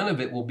 but none of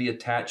it will be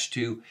attached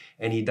to,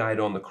 and he died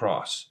on the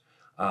cross.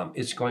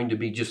 It's going to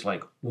be just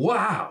like,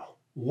 wow.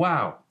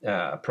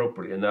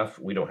 Appropriate enough.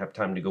 We don't have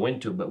time to go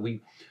into it, but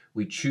we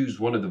choose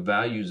one of the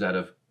values out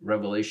of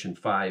Revelation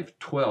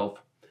 5:12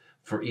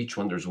 for each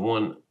one. There's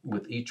one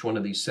with each one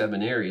of these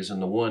 7 areas,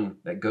 and the one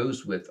that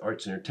goes with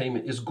arts and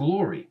entertainment is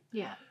glory.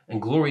 Yeah.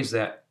 And glory is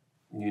that,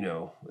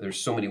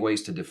 there's so many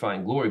ways to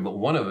define glory, but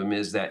one of them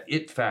is that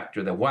it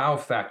factor, the wow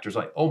factor is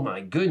like, oh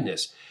my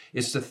goodness.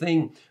 It's the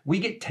thing, we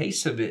get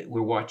tastes of it.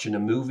 We're watching a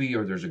movie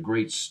or there's a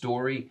great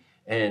story,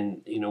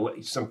 and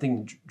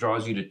something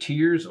draws you to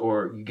tears,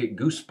 or you get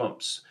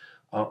goosebumps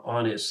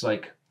on it. It's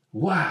like,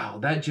 wow,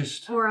 that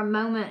just... Or a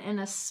moment in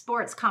a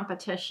sports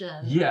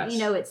competition. Yes.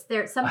 It's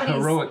there. A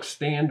heroic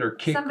stand or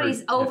kick.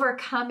 Somebody's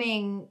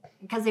overcoming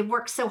because they've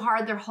worked so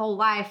hard their whole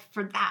life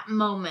for that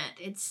moment.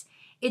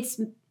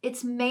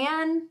 It's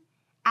man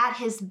at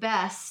his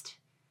best,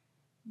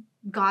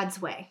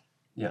 God's way.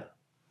 Yeah.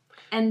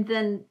 And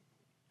then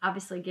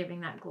obviously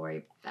giving that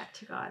glory back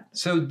to God.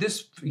 So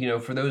this,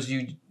 for those of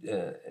you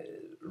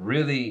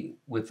really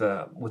with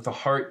a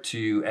heart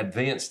to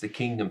advance the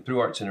kingdom through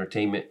arts and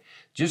entertainment,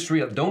 just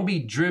don't be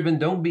driven,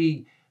 don't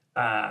be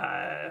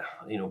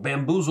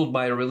bamboozled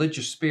by a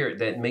religious spirit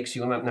that makes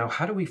you now.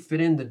 How do we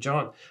fit into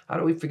John? How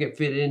do we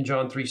fit in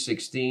John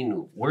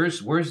 3:16?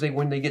 Where's they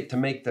when they get to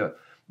make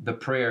the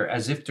prayer,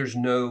 as if there's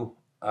no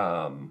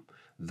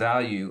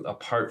value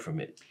apart from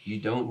it? You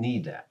don't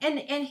need that.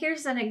 And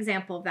here's an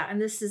example of that,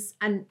 and this is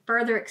a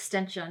further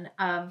extension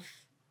of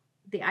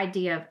the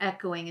idea of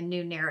echoing a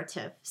new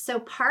narrative. So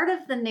part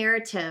of the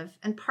narrative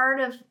and part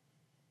of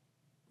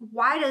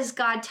why does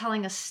God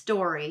telling a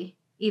story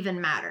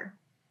even matter?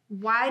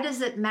 Why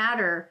does it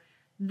matter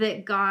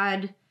that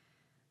God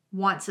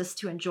wants us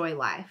to enjoy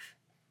life?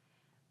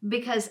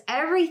 Because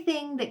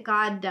everything that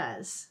God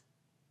does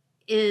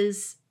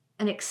is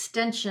an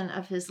extension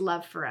of his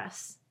love for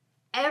us.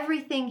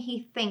 Everything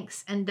he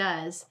thinks and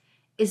does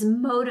is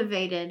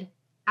motivated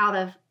out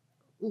of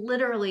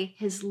literally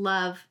his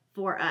love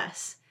for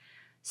us.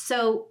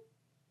 So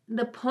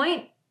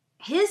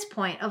his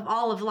point of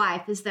all of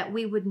life is that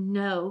we would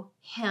know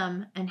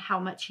him and how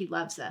much he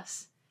loves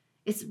us.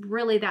 It's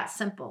really that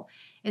simple.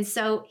 And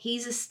so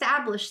he's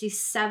established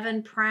these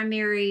 7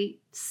 primary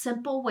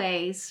simple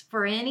ways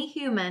for any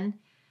human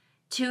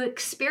to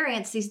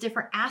experience these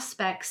different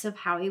aspects of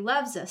how he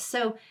loves us.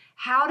 So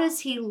how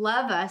does he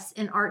love us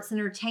in arts and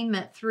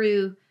entertainment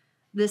through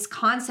this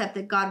concept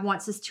that God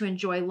wants us to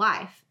enjoy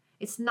life?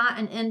 It's not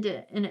an end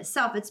in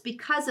itself. It's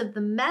because of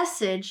the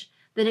message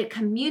that it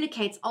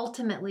communicates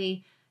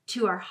ultimately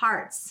to our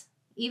hearts,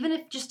 even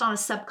if just on a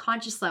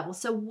subconscious level.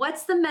 So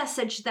what's the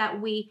message that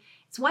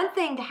it's one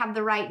thing to have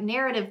the right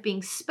narrative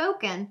being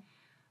spoken,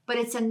 but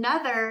it's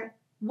another,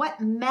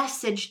 what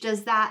message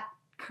does that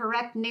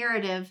correct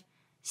narrative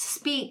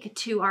speak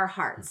to our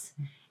hearts?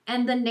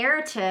 And the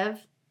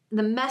narrative,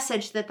 the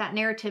message that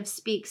narrative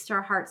speaks to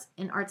our hearts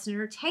in arts and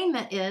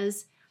entertainment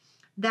is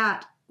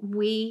that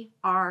we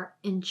are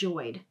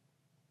enjoyed.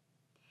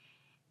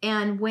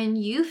 And when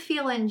you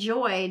feel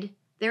enjoyed,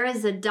 there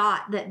is a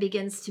dot that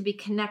begins to be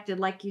connected,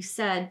 like you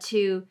said,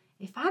 to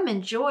if I'm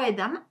enjoyed,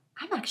 I'm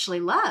actually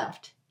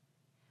loved.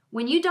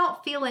 When you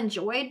don't feel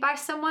enjoyed by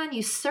someone,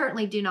 you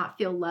certainly do not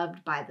feel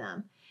loved by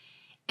them.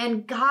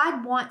 And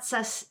God wants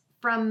us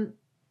from,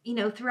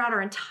 throughout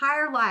our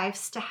entire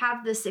lives to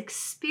have this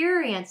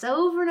experience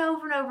over and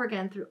over and over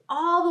again through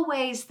all the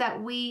ways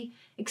that we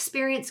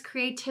experience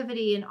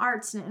creativity and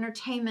arts and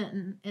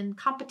entertainment and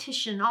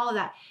competition, all of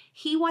that.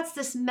 He wants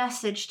this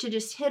message to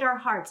just hit our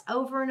hearts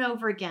over and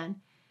over again.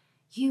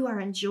 You are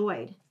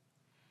enjoyed.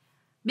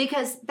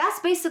 Because that's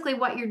basically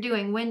what you're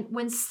doing.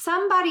 When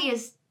somebody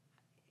is,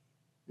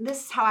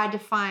 this is how I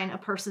define a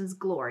person's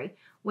glory.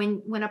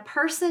 When a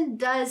person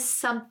does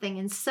something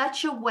in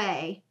such a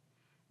way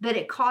that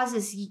it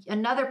causes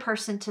another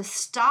person to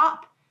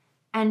stop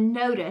and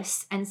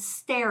notice and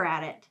stare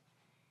at it,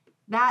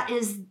 that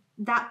is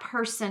that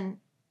person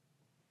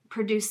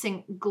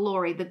producing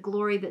glory, the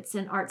glory that's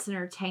in arts and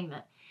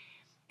entertainment.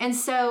 And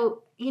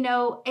so,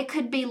 it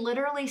could be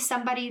literally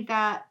somebody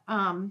that,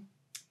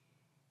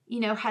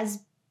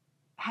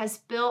 has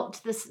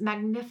built this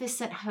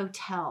magnificent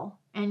hotel,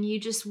 and you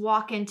just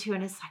walk into it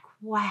and it's like,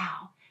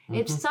 wow. Mm-hmm.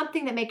 It's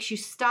something that makes you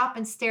stop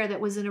and stare, that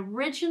was an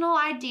original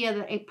idea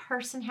that a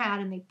person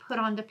had and they put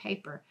onto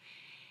paper.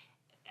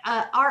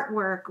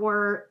 Artwork,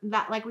 or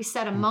that, like we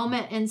said, a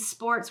moment in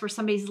sports where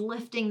somebody's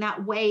lifting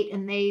that weight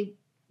and they,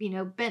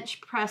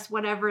 bench press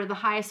whatever the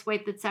highest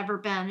weight that's ever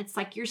been. It's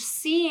like you're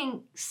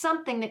seeing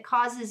something that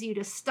causes you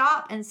to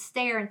stop and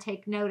stare and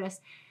take notice.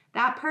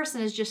 That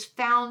person has just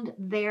found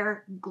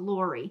their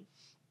glory.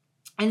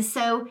 And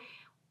so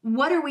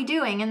what are we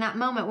doing in that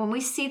moment when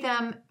we see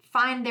them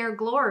find their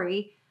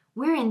glory?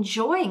 We're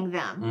enjoying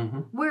them. Mm-hmm.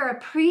 We're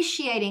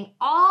appreciating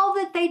all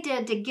that they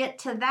did to get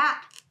to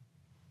that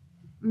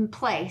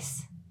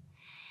place.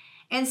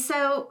 And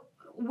so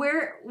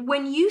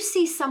when you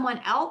see someone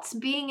else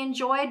being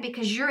enjoyed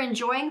because you're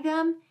enjoying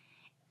them,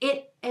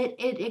 it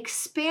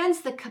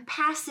expands the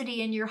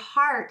capacity in your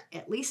heart,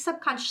 at least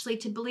subconsciously,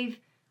 to believe,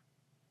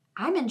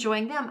 I'm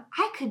enjoying them.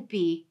 I could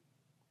be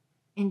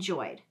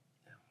enjoyed.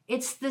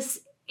 It's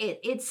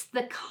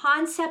the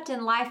concept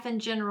in life in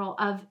general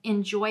of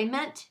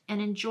enjoyment,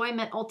 and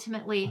enjoyment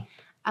ultimately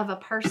of a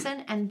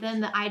person, and then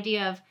the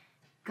idea of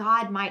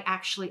God might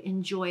actually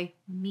enjoy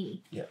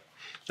me. Yeah,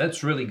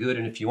 that's really good.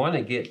 And if you want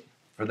to get,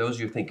 for those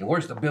of you thinking,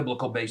 where's the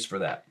biblical base for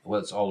that? Well,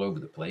 it's all over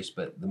the place,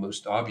 but the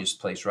most obvious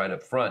place right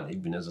up front,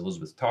 even as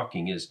Elizabeth's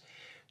talking, is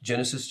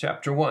Genesis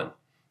chapter 1.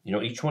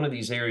 Each one of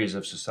these areas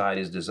of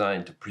society is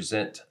designed to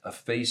present a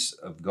face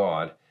of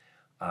God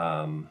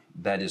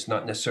that is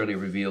not necessarily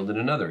revealed in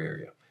another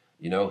area.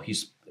 You know,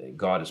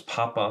 God is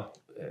Papa.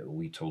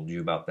 We told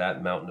you about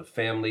that, mountain of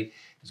family.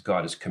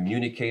 God is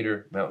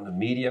communicator, mountain of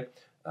media.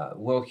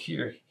 Well,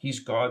 here he's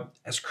God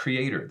as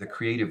creator, the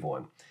creative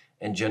one.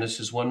 And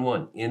Genesis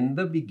 1:1, in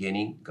the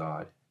beginning,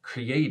 God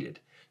created.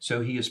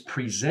 So he is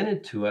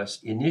presented to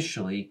us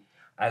initially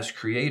as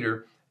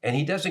creator, and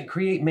he doesn't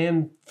create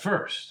man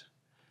first.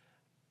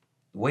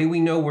 The way we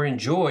know we're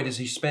enjoyed is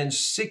he spends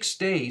 6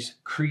 days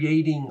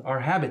creating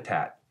our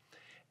habitat.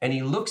 And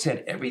he looks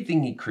at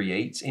everything he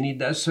creates, and he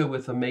does so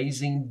with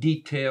amazing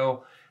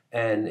detail.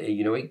 And,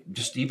 you know,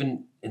 just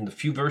even in the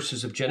few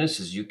verses of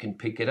Genesis, you can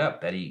pick it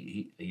up that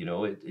he's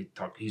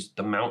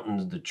the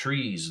mountains, the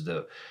trees,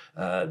 the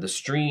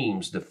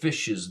streams, the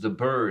fishes, the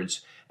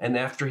birds. And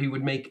after he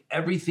would make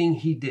everything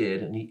he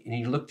did, and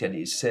he looked at it,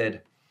 he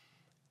said,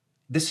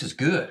 this is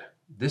good.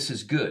 This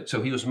is good.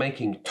 So he was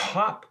making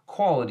top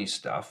quality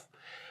stuff,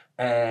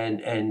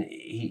 and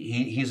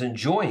he's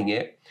enjoying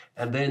it.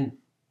 And then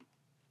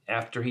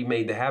after he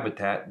made the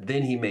habitat,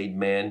 then he made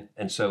man.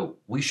 And so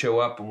we show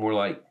up and we're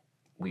like,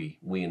 we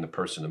in the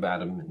person of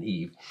Adam and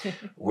Eve,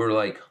 we're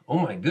like, oh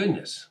my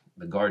goodness,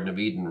 the Garden of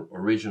Eden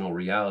original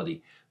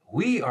reality.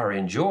 We are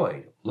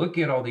enjoyed. Look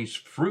at all these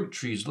fruit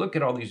trees. Look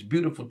at all these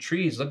beautiful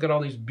trees. Look at all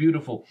these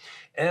beautiful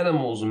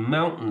animals,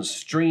 mountains,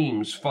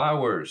 streams,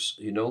 flowers,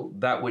 you know,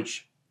 that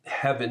which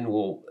heaven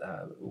will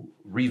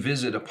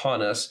revisit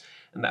upon us,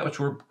 and that which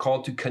we're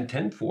called to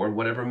contend for in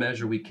whatever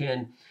measure we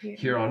can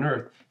here on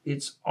earth.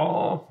 It's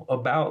all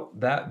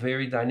about that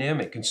very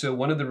dynamic. And so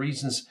one of the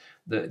reasons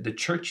the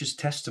church's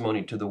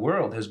testimony to the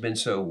world has been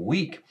so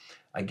weak,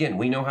 again,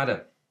 we know how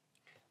to,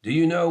 do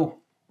you know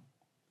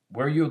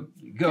where you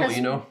go,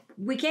 you know?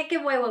 We can't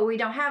give away what we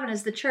don't have. And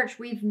as the church,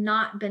 we've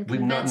not been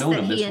convinced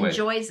that he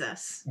enjoys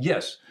us.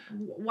 Yes.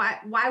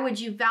 Why would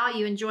you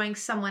value enjoying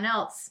someone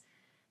else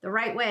the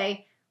right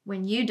way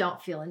when you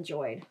don't feel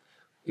enjoyed?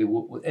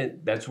 And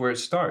that's where it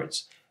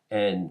starts.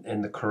 And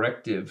the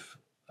corrective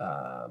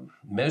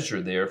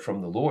measure there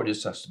from the Lord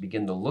is us to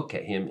begin to look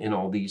at him in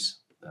all these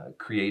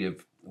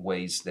creative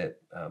ways, that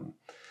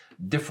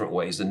different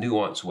ways, the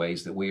nuanced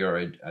ways that we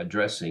are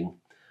addressing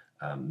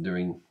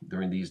during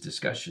these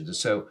discussions. And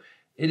so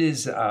it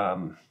is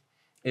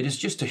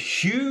just a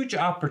huge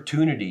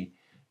opportunity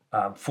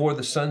for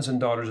the sons and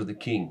daughters of the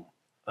King,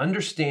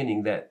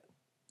 understanding that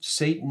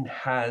Satan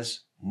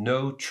has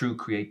no true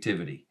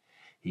creativity.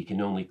 He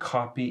can only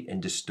copy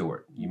and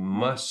distort. You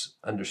must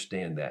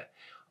understand that.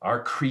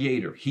 Our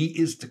creator, he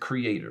is the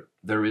creator.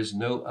 There is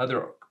no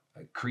other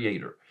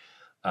creator.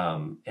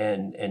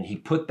 And he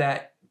put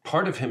that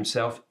part of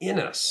himself in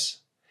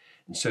us.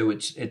 And so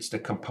it's the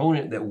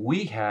component that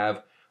we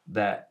have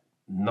that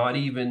not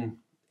even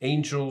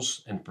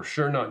angels, and for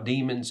sure not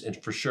demons, and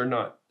for sure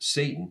not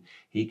Satan,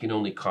 he can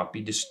only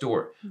copy,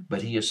 distort.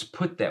 But he has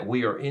put that,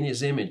 we are in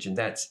his image, and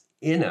that's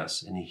in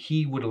us. And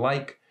he would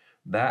like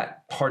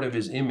that part of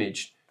his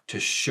image to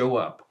show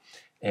up.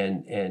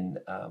 And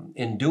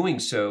in doing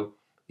so,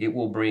 it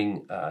will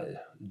bring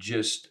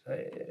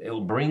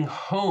it'll bring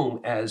home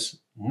as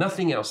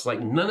nothing else,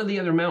 like none of the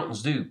other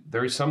mountains do.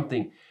 There is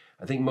something,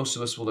 I think most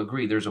of us will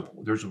agree, there's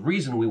a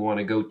reason we want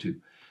to go to.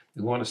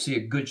 We want to see a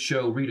good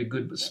show, read a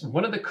good,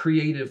 one of the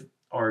creative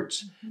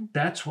arts,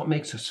 that's what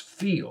makes us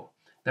feel.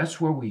 That's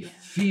where we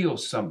feel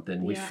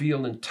something. We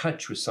feel in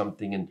touch with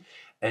something,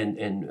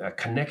 and a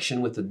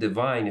connection with the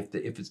divine if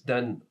it's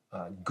done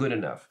good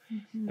enough.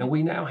 And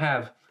we now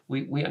have,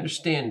 we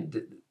understand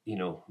that, you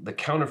know, the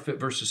counterfeit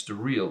versus the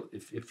real.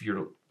 If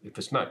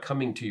it's not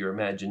coming to your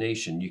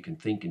imagination, you can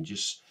think in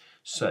just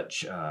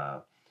such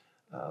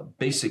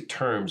basic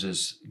terms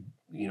as,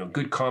 you know,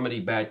 good comedy,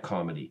 bad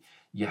comedy.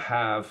 You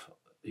have,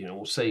 you know,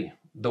 we'll say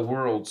the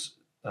world's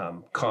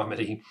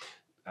comedy.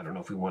 I don't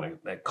know if we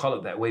want to call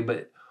it that way,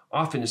 but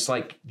often it's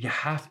like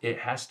it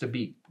has to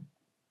be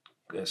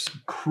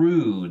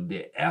crude,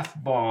 the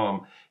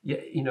F-bomb.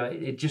 You know,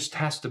 it just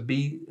has to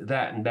be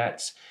that, and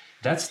that's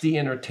the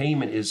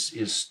entertainment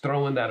is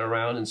throwing that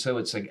around, and so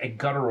it's like a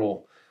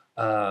guttural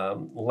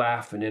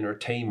laugh and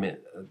entertainment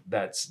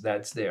that's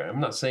there.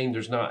 I'm not saying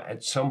there's not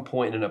at some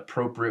point an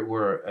appropriate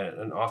word,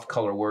 an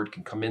off-color word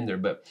can come in there,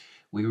 but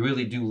we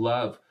really do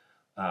love,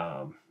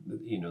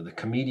 you know, the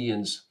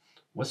comedians.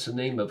 What's the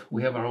name of?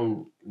 We have our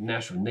own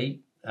national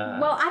Nate.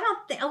 Well, I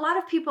don't think a lot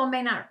of people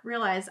may not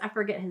realize. I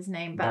forget his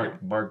name,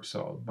 but Bart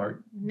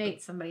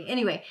Nate somebody.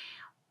 Anyway,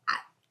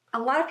 a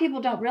lot of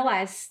people don't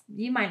realize.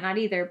 You might not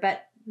either,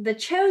 but The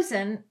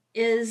Chosen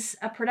is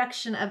a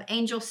production of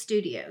Angel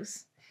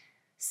Studios.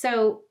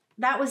 So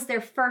that was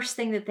their first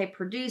thing that they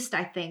produced,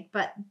 I think.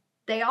 But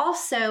they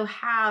also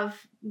have,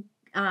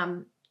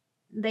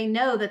 they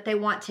know that they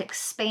want to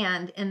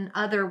expand in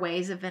other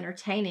ways of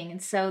entertaining.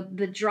 And so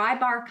the dry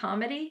bar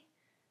comedy,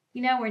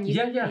 you know, when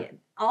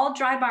all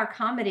dry bar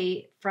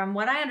comedy, from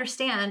what I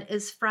understand,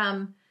 is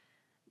from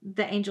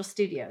the Angel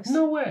Studios.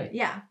 No way.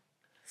 Yeah.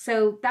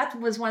 So that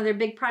was one of their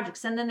big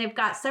projects. And then they've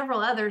got several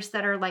others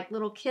that are like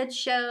little kids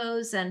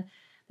shows. And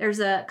there's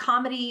a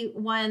comedy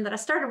one that I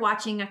started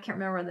watching. I can't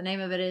remember what the name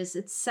of it is.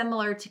 It's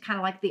similar to kind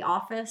of like The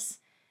Office.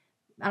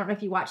 I don't know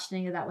if you watched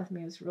any of that with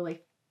me. It was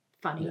really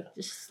funny. Yeah.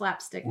 Just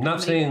slapstick. We're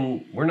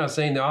not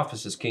saying The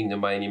Office is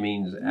kingdom by any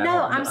means.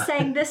 No, I'm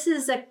saying this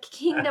is a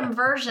kingdom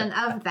version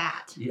of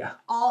that. Yeah.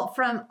 All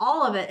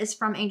of it is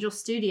from Angel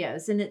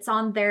Studios, and it's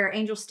on their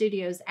Angel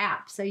Studios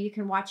app, so you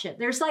can watch it.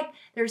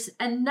 There's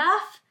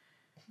enough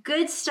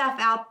good stuff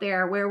out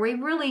there where we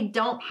really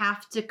don't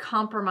have to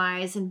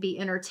compromise and be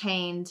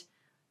entertained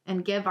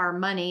and give our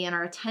money and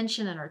our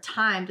attention and our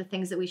time to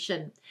things that we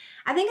shouldn't.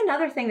 I think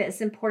another thing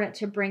that's important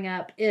to bring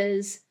up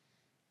is,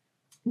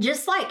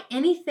 just like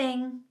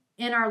anything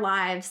in our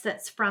lives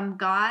that's from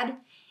God,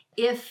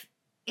 if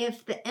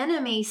the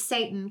enemy,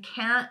 Satan,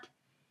 can't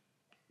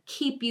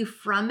keep you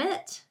from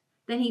it,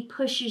 then he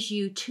pushes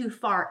you too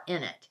far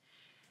in it.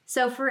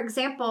 So, for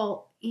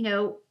example,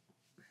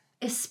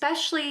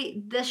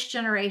 especially this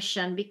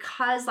generation,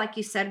 because like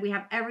you said, we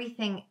have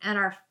everything at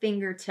our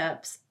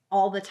fingertips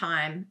all the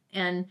time.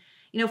 And,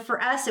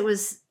 for us, it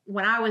was,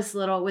 when I was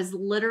little, it was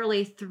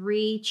literally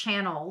 3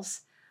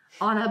 channels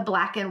on a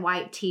black and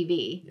white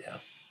TV. Yeah.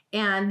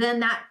 And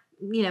then that,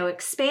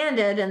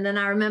 expanded. And then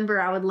I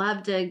remember I would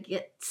love to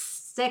get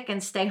sick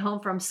and stay home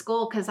from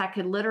school because I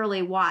could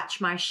literally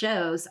watch my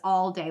shows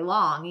all day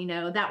long.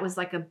 That was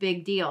like a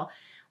big deal.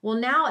 Well,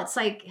 now it's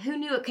like, who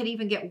knew it could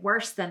even get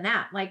worse than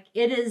that? Like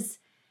it's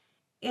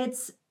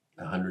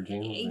 100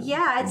 channels.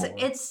 Yeah,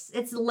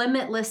 it's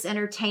limitless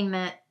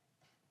entertainment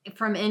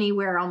from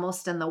anywhere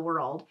almost in the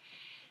world.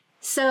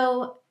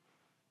 So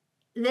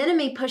the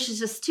enemy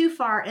pushes us too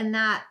far in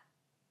that,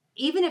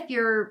 even if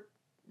you're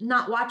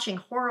not watching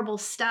horrible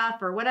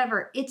stuff or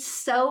whatever, it's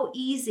so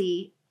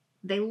easy.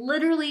 They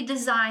literally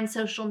design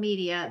social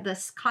media,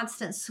 this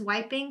constant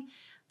swiping,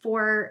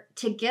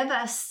 to give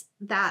us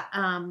that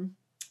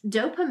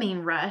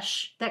dopamine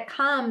rush that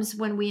comes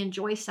when we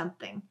enjoy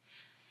something.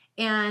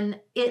 And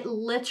it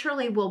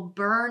literally will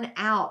burn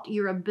out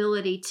your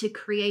ability to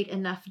create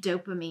enough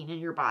dopamine in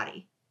your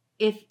body.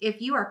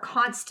 If you are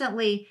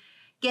constantly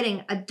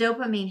getting a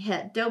dopamine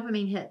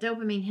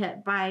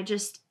hit by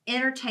just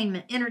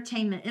entertainment,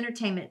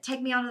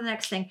 take me on to the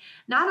next thing.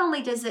 Not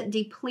only does it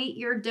deplete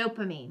your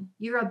dopamine,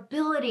 your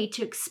ability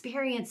to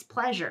experience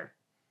pleasure,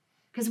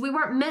 because we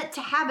weren't meant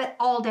to have it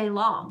all day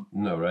long.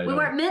 No, right. We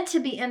weren't meant to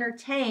be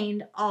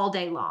entertained all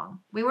day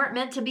long. We weren't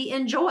meant to be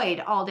enjoyed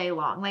all day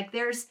long. Like,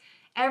 there's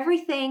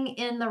everything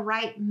in the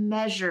right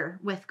measure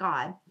with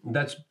God.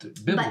 That's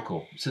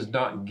biblical. It says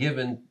not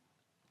given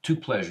to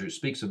pleasure. It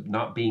speaks of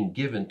not being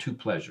given to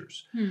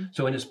pleasures.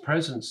 So in his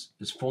presence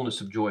is fullness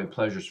of joy and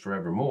pleasures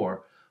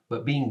forevermore.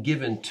 But being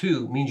given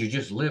to means you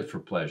just live for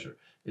pleasure.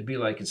 It'd be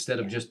like, instead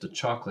of just the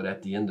chocolate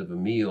at the end of a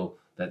meal,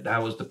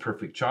 that was the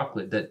perfect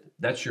chocolate,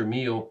 that's your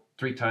meal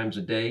 3 times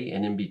a day,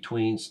 and in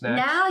between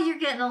snacks. Now you're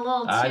getting a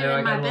little too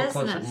in my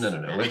business.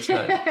 No. It's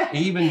not.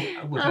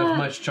 Even with as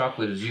much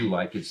chocolate as you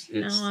like, it's.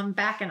 No, I'm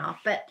backing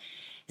off. But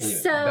anyway,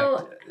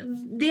 so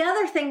the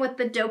other thing with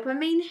the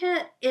dopamine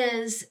hit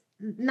is,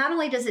 not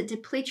only does it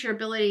deplete your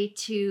ability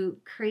to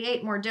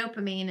create more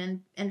dopamine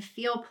and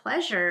feel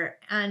pleasure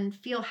and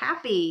feel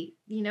happy,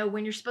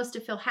 when you're supposed to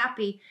feel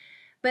happy,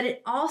 but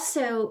it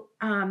also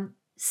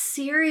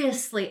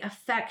seriously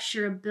affects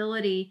your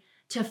ability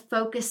to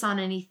focus on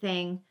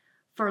anything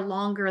for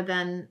longer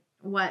than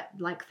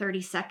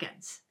 30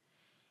 seconds.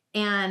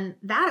 And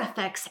that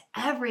affects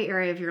every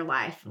area of your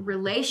life,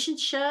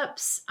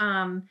 relationships,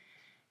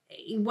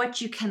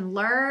 what you can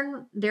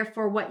learn,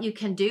 therefore what you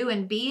can do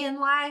and be in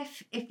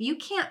life. If you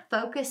can't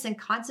focus and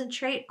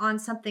concentrate on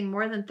something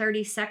more than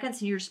 30 seconds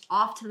and you're just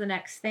off to the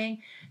next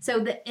thing. So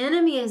the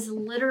enemy is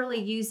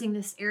literally using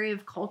this area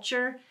of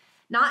culture,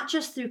 not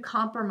just through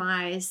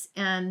compromise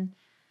and,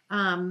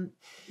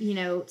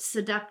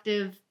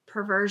 seductive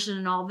perversion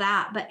and all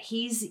that, but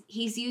he's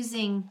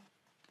using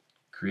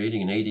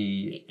creating an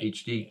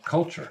ADHD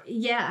culture.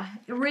 Yeah,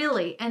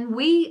 really. And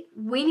we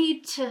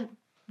need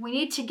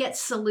to get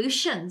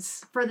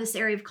solutions for this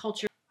area of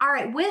culture. All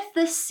right, with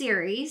this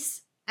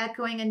series,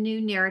 Echoing a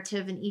New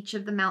Narrative in Each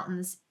of the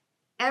Mountains,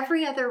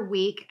 every other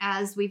week,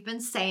 as we've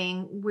been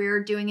saying,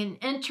 we're doing an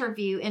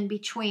interview in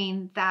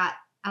between that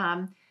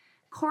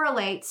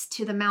correlates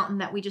to the mountain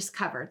that we just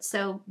covered.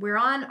 So we're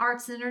on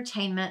arts and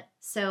entertainment.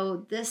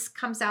 So this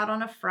comes out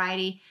on a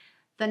Friday.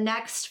 The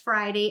next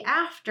Friday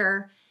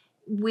after,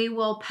 we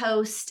will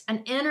post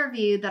an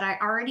interview that I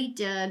already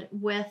did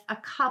with a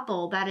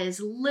couple that is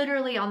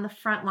literally on the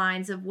front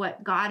lines of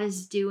what God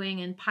is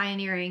doing and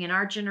pioneering in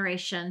our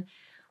generation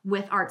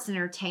with arts and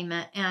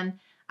entertainment. And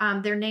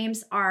their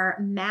names are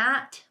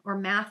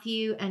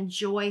Matthew and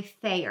Joy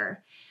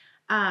Thayer.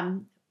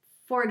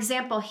 For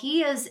example,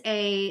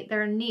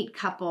 they're a neat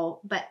couple,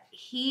 but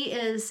he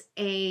is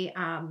a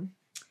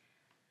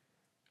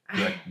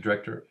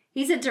director.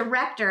 He's a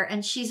director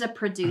and she's a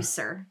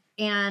producer.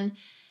 And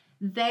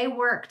they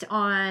worked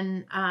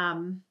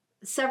on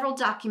several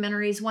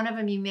documentaries. One of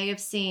them you may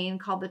have seen,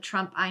 called The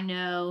Trump I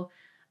Know.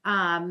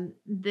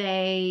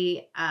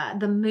 The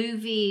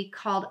movie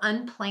called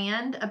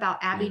Unplanned about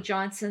Abby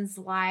Johnson's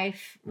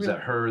life. Was that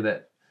her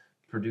that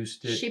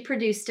produced it? She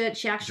produced it.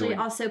 She actually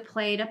Joy also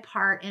played a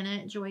part in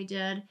it. Joy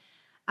did.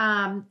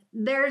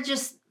 They're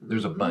just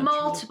There's a bunch.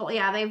 multiple.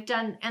 Yeah, they've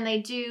done, and they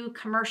do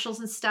commercials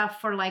and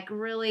stuff for like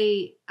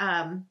really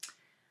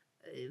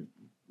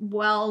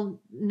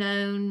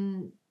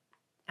well-known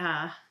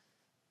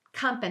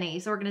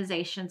companies,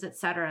 organizations,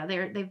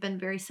 etc. They've been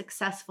very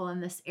successful in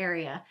this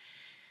area.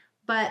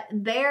 But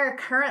they're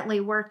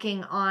currently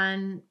working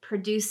on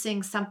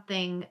producing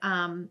something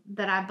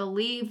that I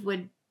believe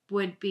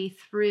would be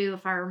through,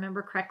 if I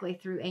remember correctly,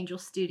 through Angel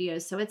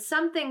Studios. So it's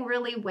something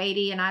really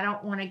weighty, and I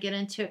don't want to get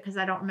into it because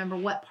I don't remember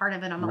what part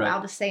of it I'm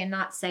allowed to say and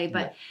not say,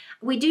 but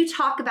we do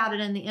talk about it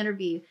in the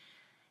interview.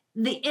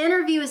 The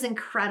interview is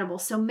incredible.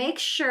 So make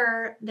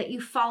sure that you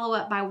follow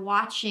up by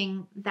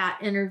watching that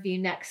interview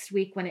next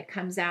week when it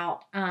comes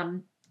out.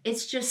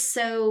 It's just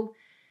so...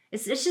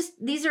 It's just,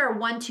 these are a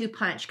 1-2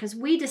 punch, because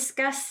we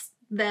discuss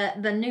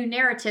the new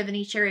narrative in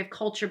each area of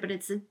culture, but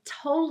it's a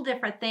total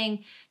different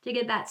thing to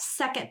get that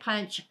second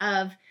punch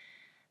of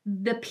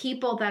the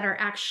people that are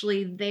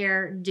actually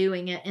there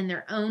doing it in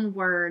their own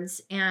words.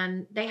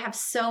 And they have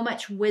so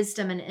much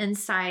wisdom and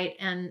insight,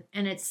 and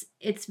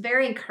it's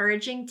very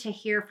encouraging to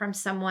hear from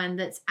someone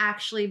that's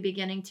actually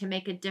beginning to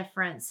make a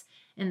difference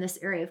in this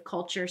area of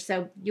culture.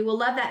 So you will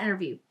love that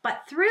interview.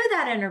 But through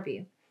that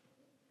interview,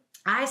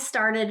 I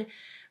started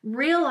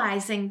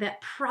realizing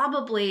that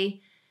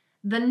probably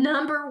the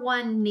number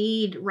one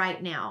need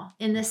right now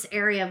in this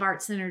area of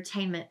arts and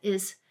entertainment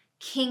is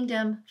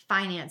kingdom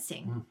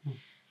financing. Mm-hmm.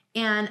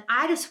 And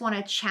I just want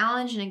to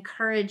challenge and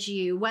encourage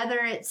you, whether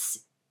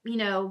it's,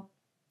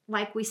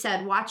 like we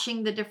said,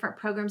 watching the different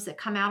programs that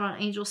come out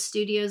on Angel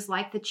Studios,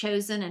 like The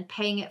Chosen, and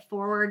paying it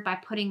forward by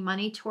putting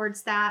money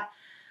towards that.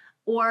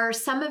 Or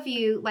some of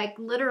you, like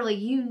literally,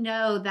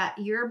 that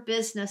your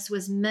business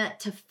was meant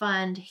to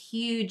fund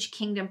huge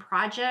kingdom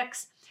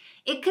projects.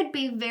 It could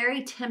be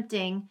very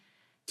tempting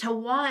to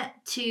want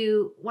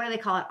to, what do they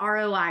call it?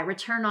 ROI,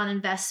 return on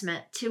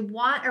investment, to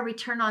want a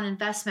return on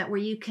investment where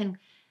you can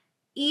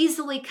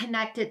easily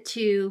connect it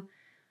to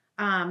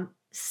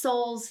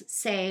souls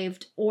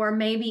saved, or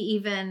maybe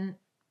even,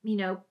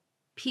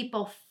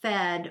 people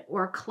fed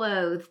or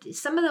clothed.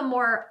 Some of the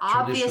more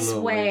obvious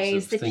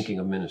ways that thinking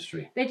of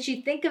ministry. That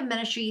you think of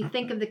ministry, you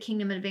think of the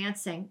kingdom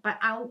advancing. But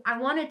I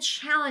want to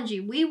challenge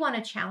you. We want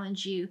to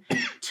challenge you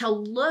to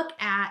look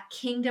at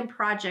kingdom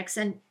projects.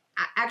 And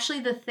actually,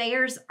 the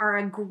Thayers are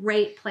a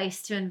great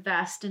place to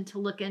invest and to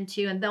look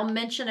into. And they'll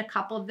mention a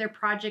couple of their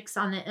projects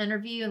on the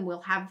interview, and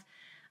we'll have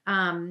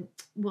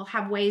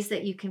ways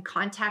that you can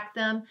contact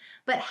them.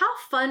 But how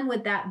fun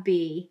would that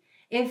be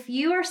if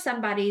you are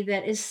somebody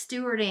that is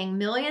stewarding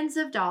millions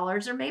of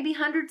dollars, or maybe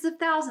hundreds of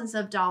thousands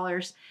of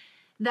dollars,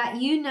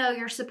 that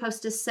you're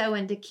supposed to sow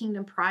into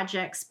kingdom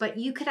projects, but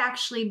you could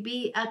actually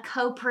be a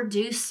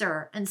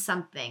co-producer in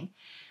something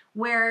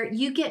where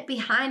you get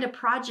behind a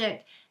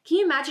project. Can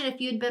you imagine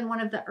if you'd been one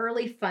of the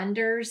early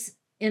funders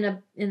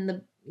they're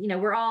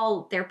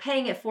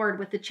paying it forward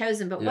with The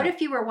Chosen, but what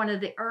if you were one of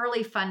the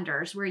early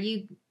funders where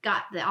you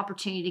got the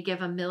opportunity to give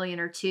 $1 million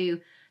or $2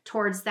 million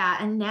towards that,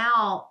 and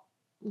now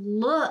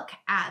look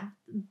at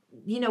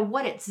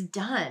what it's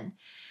done.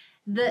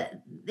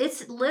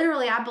 It's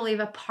literally, I believe,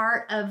 a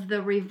part of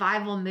the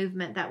revival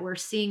movement that we're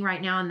seeing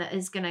right now, and that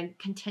is going to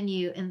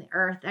continue in the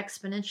earth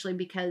exponentially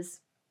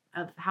because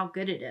of how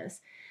good it is.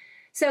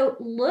 So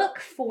look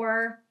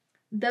for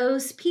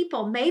those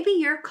people. Maybe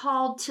you're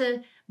called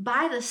to,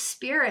 by the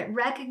Spirit,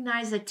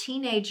 recognize a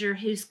teenager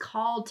who's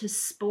called to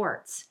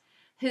sports,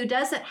 who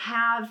doesn't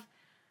have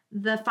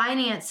the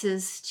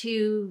finances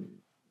to,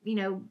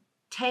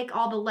 take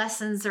all the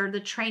lessons or the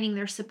training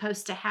they're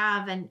supposed to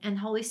have. And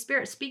Holy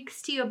Spirit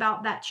speaks to you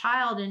about that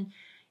child. And,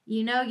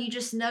 you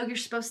just know you're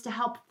supposed to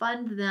help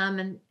fund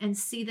them and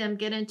see them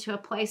get into a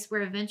place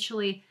where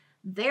eventually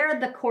they're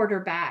the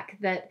quarterback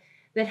that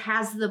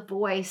has the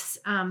voice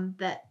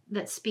that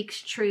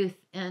speaks truth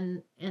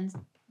in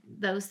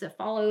those that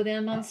follow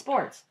them on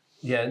sports.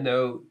 Yeah,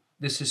 no,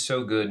 this is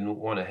so good, and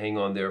want to hang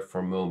on there for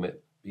a moment.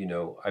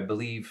 I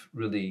believe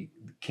really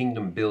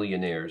kingdom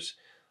billionaires,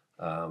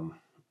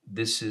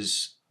 this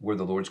is where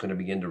the Lord's going to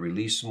begin to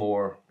release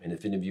more. And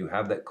if any of you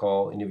have that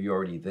call, any of you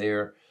already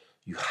there,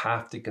 you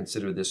have to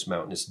consider this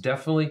mountain. It's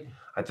definitely,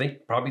 I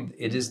think probably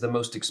it is the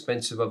most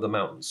expensive of the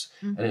mountains.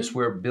 Mm-hmm. And it's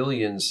where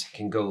billions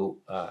can go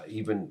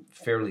even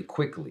fairly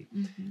quickly.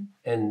 Mm-hmm.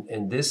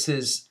 And this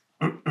is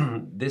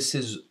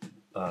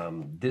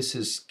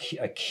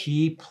a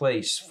key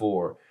place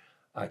for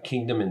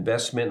kingdom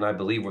investment. And I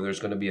believe where there's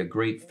going to be a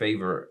great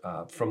favor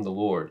from the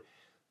Lord.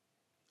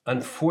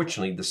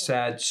 Unfortunately, the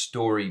sad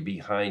story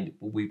behind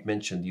what we've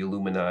mentioned, the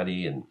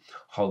Illuminati and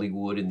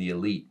Hollywood and the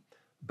elite,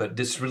 but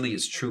this really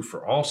is true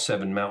for all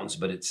 7 mountains,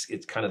 but it's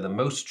kind of the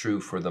most true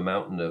for the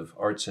mountain of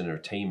arts and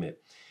entertainment,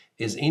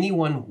 is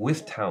anyone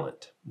with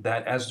talent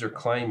that as they're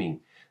climbing,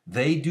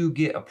 they do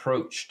get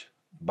approached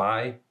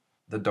by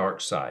the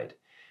dark side.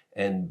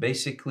 And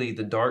basically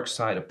the dark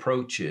side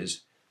approach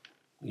is,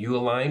 you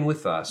align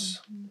with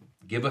us,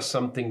 give us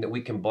something that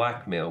we can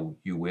blackmail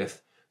you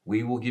with,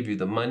 we will give you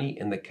the money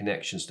and the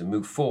connections to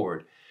move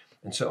forward.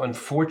 And so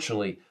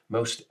unfortunately,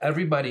 most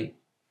everybody,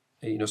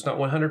 it's not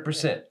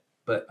 100%,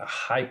 but a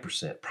high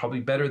percent,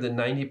 probably better than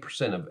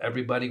 90% of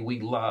everybody we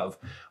love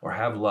or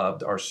have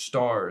loved are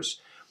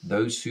stars.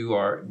 Those who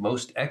are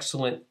most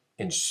excellent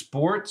in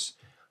sports,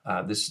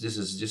 this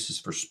is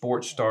for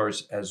sports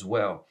stars as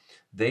well.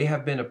 They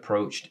have been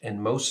approached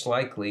and most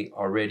likely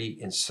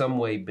already in some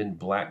way been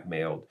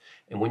blackmailed.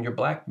 And when you're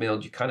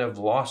blackmailed, you kind of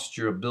lost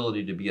your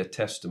ability to be a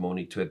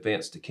testimony to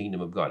advance the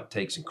kingdom of God. It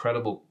takes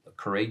incredible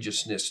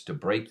courageousness to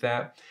break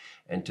that,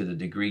 and to the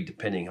degree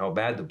depending how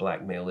bad the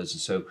blackmail is.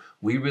 And so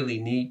we really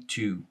need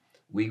to,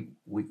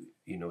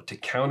 to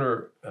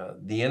counter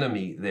the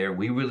enemy there,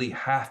 we really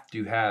have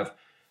to have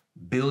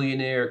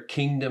billionaire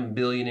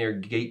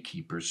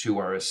gatekeepers who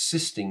are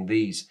assisting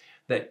these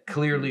that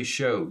clearly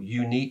show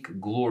unique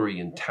glory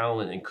and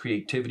talent and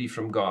creativity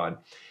from God.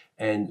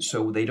 And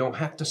so they don't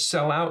have to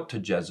sell out to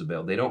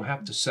Jezebel. They don't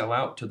have to sell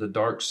out to the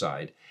dark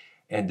side.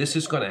 And this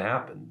is going to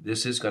happen.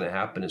 This is going to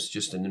happen. It's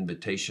just an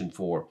invitation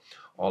for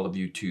all of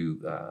you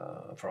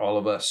for all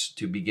of us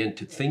to begin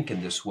to think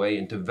in this way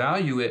and to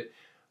value it.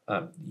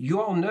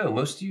 You all know,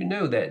 most of you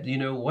know that,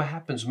 what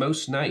happens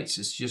most nights.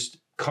 It's just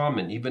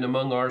common, even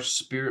among our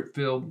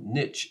spirit-filled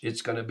niche.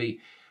 It's going to be,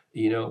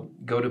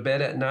 go to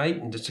bed at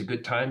night and it's a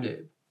good time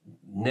to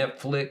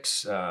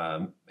Netflix,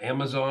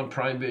 Amazon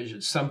Prime Video,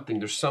 something.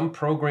 There's some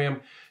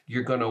program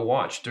you're going to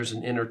watch. There's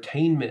an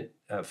entertainment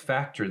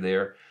factor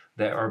there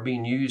that are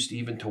being used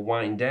even to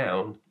wind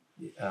down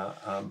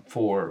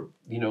for,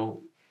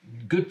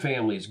 good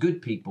families,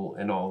 good people,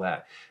 and all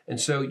that. And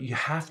so you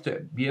have to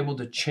be able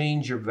to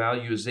change your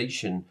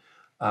valuation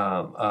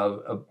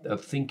of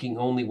thinking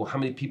only, well, how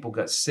many people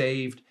got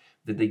saved?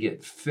 Did they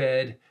get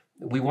fed?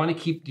 We want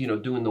to keep,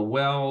 doing the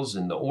wells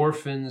and the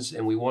orphans,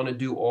 and we want to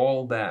do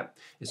all that.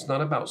 It's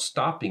not about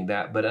stopping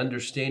that, but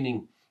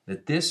understanding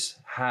that this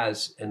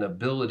has an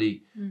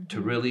ability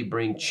to really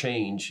bring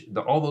change.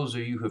 All those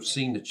of you who have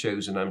seen The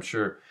Chosen, I'm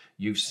sure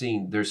you've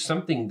seen, there's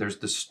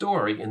the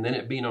story, and then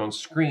it being on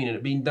screen, and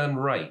it being done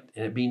right,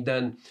 and it being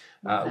done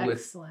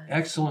with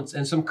excellence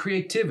and some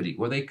creativity.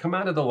 Where they come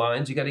out of the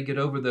lines, you got to get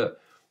over the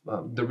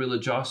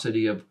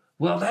religiosity of,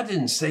 well, that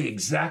didn't say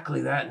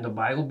exactly that in the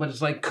Bible, but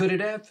it's like, could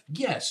it have?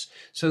 Yes.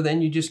 So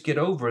then you just get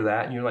over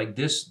that, and you're like,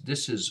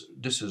 this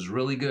is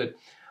really good.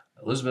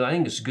 Elizabeth, I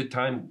think it's a good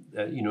time,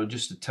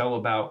 just to tell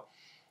about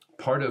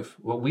part of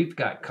what we've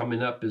got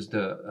coming up is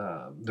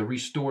the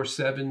Restore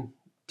 7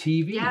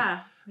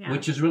 TV,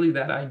 which is really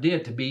that idea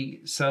to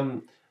be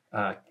some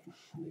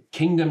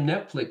Kingdom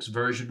Netflix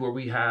version where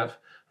we have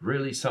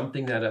really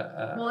something that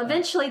well,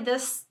 eventually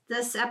this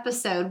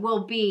episode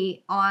will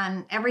be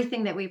on,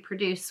 everything that we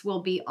produce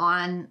will be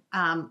on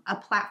a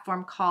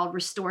platform called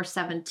Restore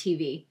 7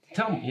 TV.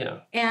 Tell me,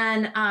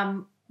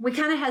 And we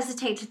kind of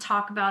hesitate to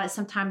talk about it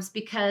sometimes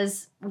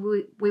because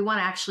we want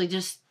to actually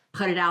just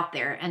put it out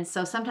there. And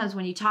so sometimes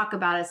when you talk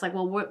about it, it's like,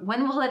 well,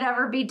 when will it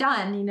ever be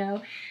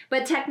done?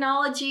 But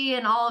technology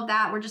and all of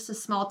that, we're just a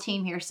small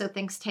team here. So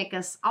things take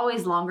us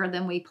always longer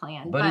than we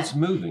planned. But it's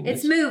moving.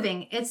 It's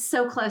moving. It's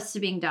so close to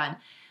being done.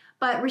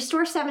 But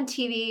Restore 7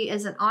 TV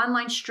is an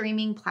online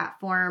streaming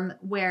platform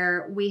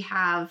where we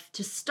have,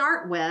 to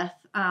start with,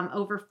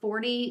 over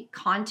 40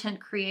 content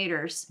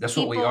creators. That's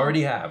what we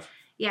already have.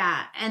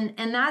 Yeah. And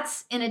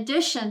that's in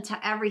addition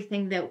to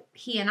everything that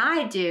he and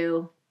I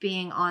do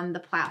being on the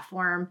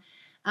platform.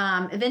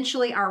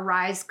 Eventually our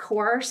Rise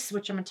course,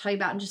 which I'm going to tell you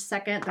about in just a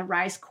second, the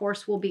Rise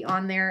course will be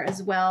on there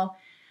as well.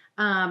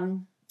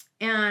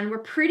 And we're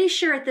pretty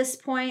sure at this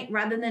point,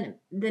 rather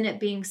than it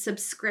being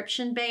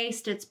subscription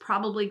based, it's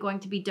probably going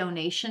to be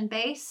donation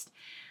based,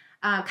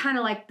 kind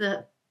of like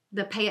the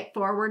pay it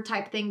forward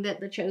type thing that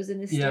The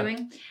Chosen is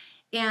doing,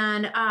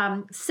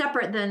 and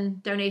separate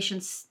than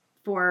donations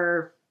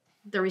for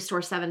the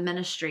Restore 7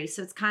 ministry.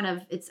 So it's kind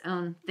of its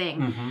own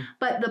thing.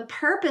 But the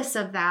purpose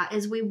of that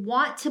is we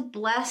want to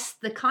bless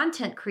the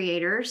content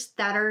creators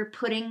that are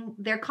putting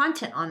their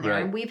content on there.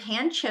 Right. And we've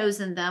hand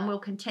chosen them. We'll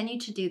continue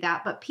to do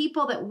that. But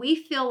people that we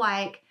feel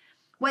like,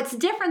 what's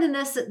different than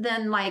this,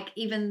 than like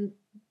even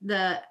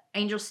the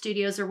Angel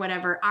Studios or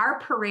whatever,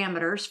 our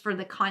parameters for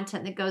the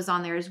content that goes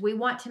on there is we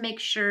want to make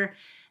sure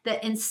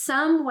that in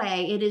some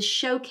way it is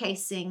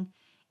showcasing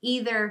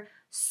either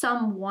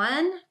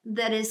someone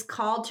that is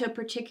called to a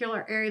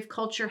particular area of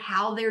culture,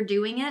 how they're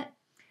doing it,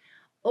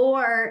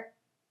 or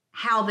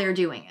how they're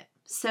doing it.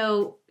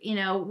 So,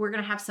 we're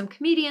going to have some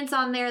comedians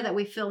on there that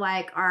we feel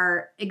like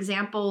are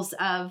examples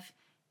of,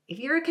 if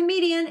you're a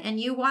comedian and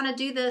you want to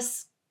do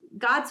this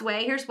God's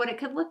way, here's what it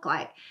could look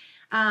like.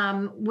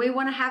 We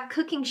want to have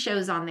cooking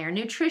shows on there,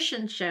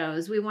 nutrition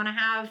shows.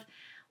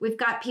 We've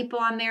got people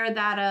on there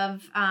that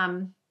of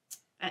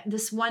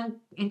this one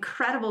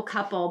incredible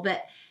couple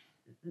that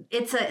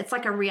it's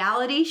like a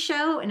reality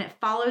show, and it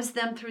follows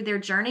them through their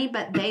journey,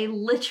 but they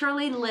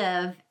literally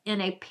live in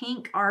a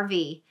pink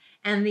RV,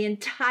 and the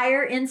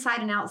entire inside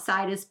and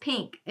outside is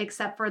pink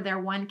except for their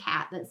one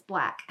cat that's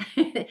black.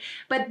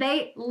 But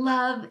they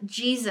love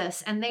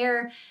Jesus, and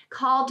they're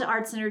called to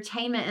arts and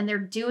entertainment, and they're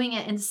doing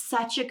it in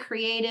such a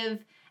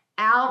creative,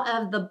 out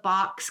of the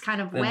box kind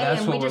of way.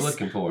 That's and what we we're just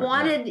looking for.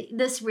 wanted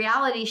this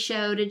reality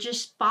show to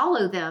just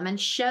follow them and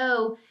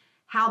show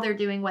how they're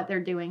doing what they're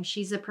doing.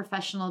 She's a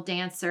professional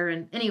dancer.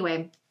 And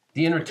anyway,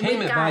 the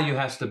entertainment value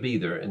has to be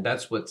there, and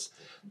that's what's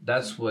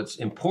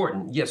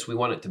important. Yes, we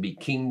want it to be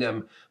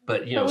kingdom,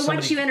 but we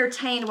want you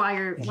entertained while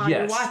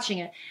you're watching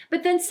it.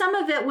 But then some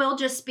of it will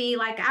just be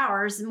like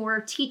ours, more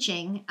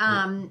teaching,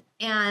 and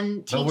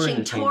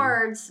teaching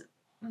towards.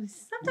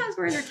 Sometimes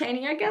we're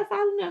entertaining, I guess. I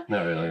don't know.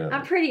 Not really. No.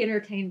 I'm pretty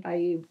entertained by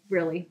you,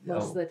 really,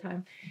 most of the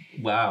time.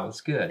 Wow,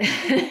 that's good.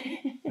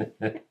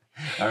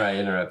 All right,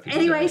 interrupt.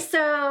 Anyway,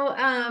 so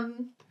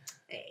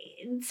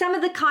some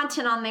of the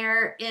content on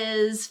there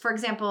is, for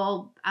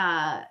example,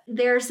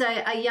 there's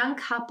a young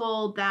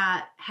couple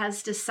that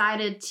has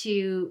decided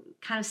to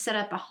kind of set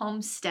up a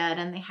homestead,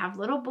 and they have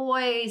little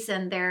boys,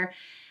 and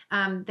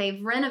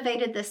they've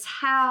renovated this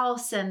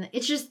house, and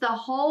it's just the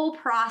whole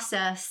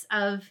process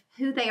of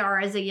who they are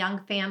as a young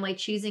family,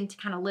 choosing to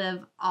kind of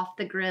live off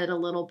the grid a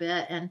little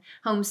bit, and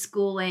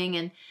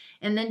homeschooling,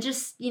 and then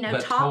just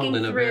but talking told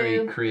in through a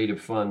very creative,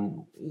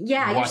 fun,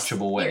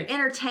 watchable way. You're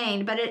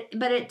entertained, but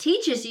it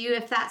teaches you,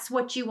 if that's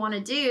what you want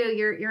to do.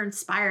 You're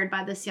inspired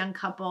by this young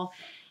couple.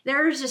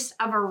 There's just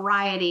a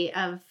variety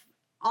of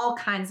all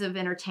kinds of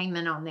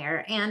entertainment on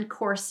there, and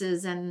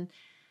courses and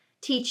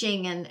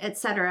teaching and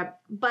etc.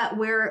 But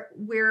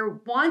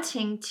we're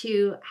wanting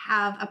to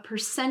have a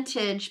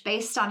percentage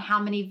based on how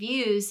many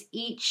views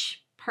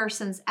each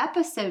person's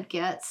episode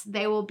gets.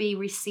 They will be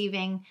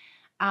receiving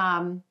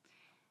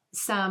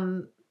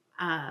some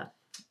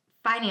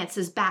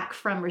finances back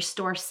from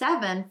Restore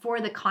 7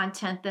 for the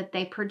content that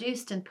they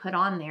produced and put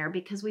on there,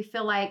 because we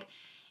feel like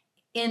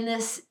in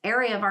this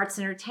area of arts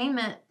and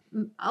entertainment,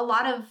 a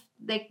lot of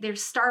they're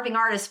starving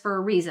artists for a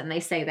reason. They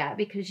say that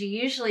because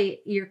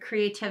your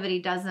creativity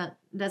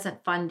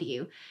doesn't fund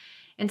you.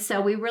 And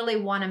so we really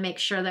want to make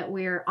sure that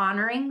we're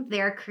honoring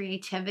their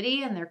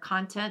creativity and their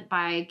content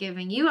by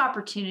giving you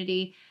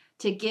opportunity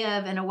to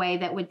give in a way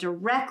that would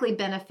directly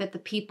benefit the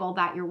people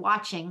that you're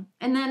watching.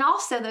 And then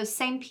also those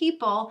same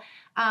people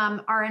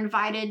are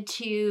invited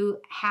to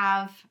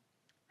have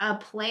a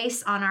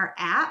place on our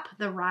app,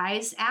 the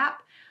Rise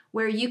app,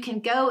 where you can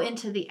go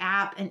into the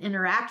app and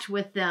interact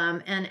with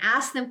them and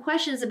ask them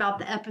questions about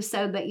the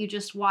episode that you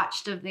just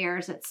watched of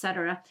theirs,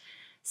 etc.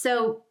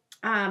 So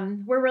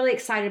we're really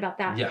excited about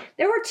that. Yeah.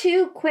 There were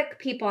two quick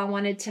people I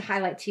wanted to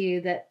highlight to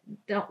you that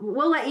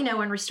we'll let you know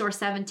when Restore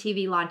 7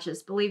 TV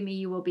launches. Believe me,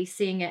 you will be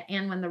seeing it,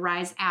 and when the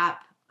Rise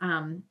app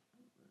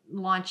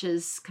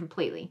launches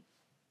completely.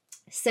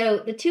 So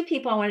the two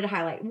people I wanted to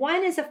highlight.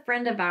 One is a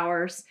friend of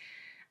ours,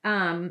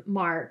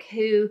 Mark,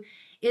 who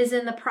is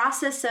in the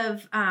process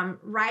of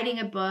writing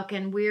a book,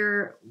 and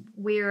we're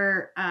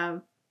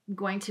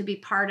going to be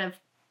part of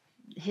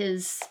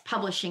his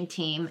publishing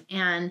team,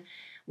 and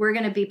we're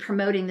going to be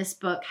promoting this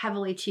book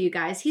heavily to you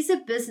guys. He's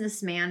a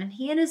businessman, and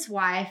he and his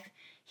wife,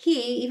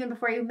 even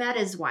before he met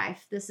his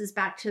wife, this is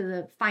back to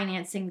the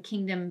Financing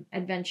Kingdom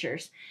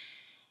Adventures.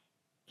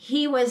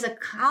 He was a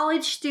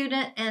college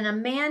student, and a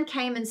man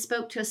came and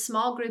spoke to a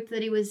small group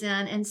that he was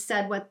in and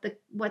said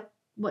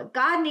what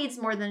God needs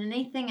more than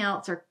anything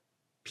else are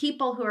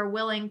people who are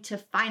willing to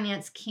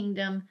finance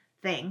kingdom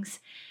things.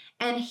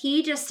 And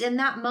he just, in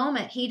that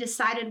moment, he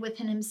decided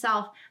within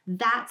himself,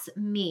 that's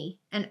me.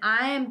 And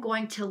I am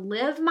going to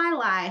live my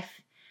life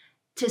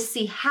to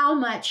see how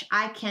much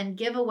I can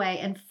give away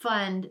and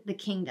fund the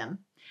kingdom.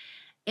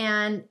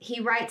 And he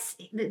writes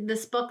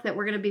this book that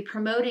we're going to be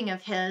promoting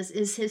of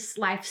his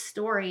life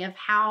story of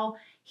how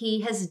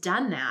he has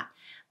done that.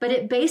 But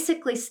it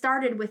basically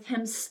started with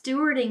him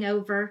stewarding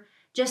over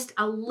just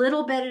a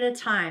little bit at a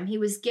time. He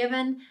was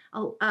given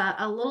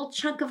a little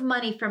chunk of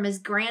money from his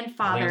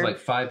grandfather. I think it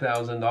was like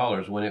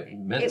 $5,000 when it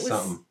meant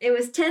something. It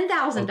was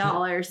 $10,000.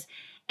 Okay.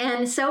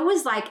 And so it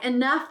was like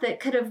enough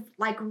that could have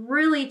like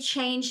really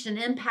changed and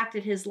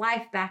impacted his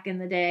life back in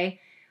the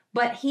day.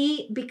 But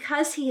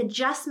because he had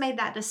just made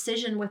that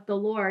decision with the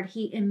Lord,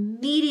 he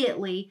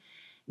immediately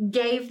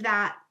gave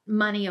that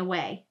money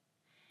away.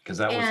 Because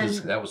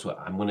that was what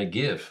I'm going to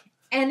give.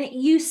 And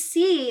you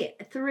see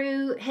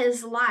through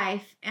his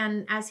life,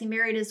 and as he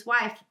married his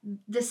wife,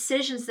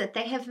 decisions that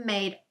they have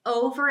made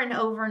over and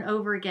over and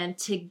over again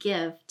to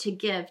give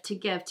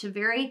to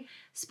very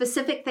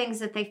specific things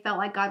that they felt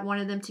like God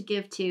wanted them to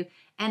give to,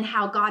 and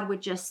how God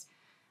would just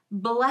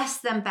bless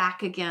them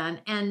back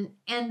again. And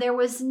there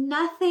was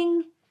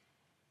nothing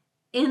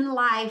in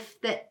life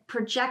that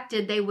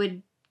projected they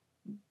would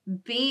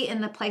be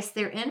in the place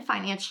they're in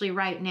financially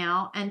right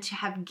now, and to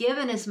have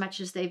given as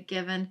much as they've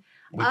given.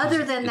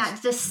 Other than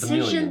that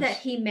decision that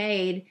he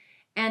made,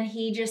 and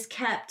he just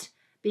kept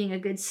being a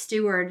good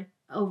steward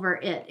over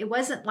it. It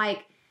wasn't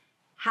like,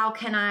 how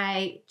can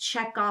I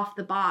check off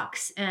the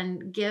box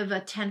and give a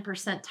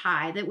 10%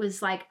 tithe? It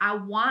was like, I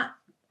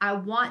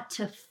want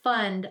to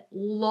fund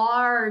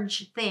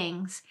large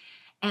things.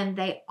 And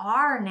they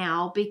are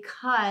now,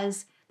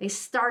 because they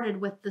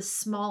started with the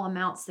small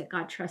amounts that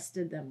God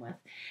trusted them with.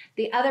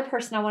 The other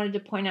person I wanted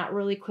to point out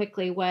really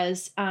quickly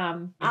was,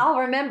 I'll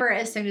remember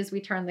as soon as we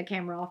turn the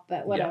camera off,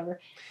 but whatever.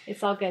 Yeah.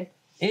 It's all good.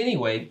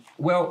 Anyway,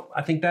 well,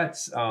 I think that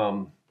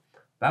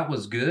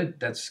was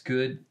good. That's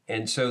good.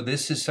 And so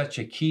this is such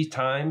a key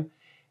time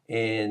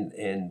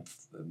and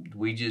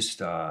we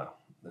just I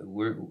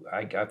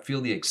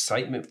feel the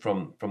excitement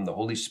from the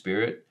Holy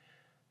Spirit,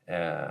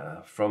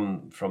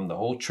 from the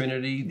whole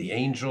Trinity, the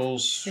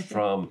angels,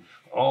 from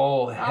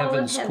all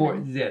heaven's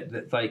court.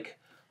 That like,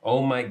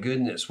 oh my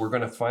goodness, we're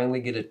going to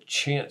finally get a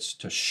chance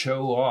to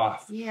show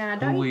off who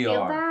we feel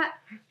are. That?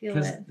 I feel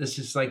because it. this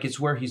is like, it's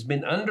where he's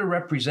been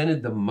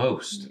underrepresented the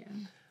most. Yeah.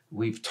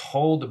 We've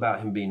told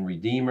about him being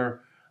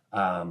Redeemer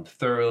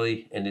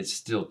thoroughly, and it's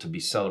still to be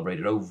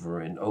celebrated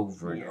over and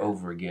over and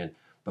over again.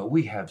 But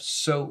we've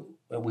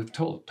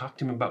talked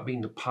to him about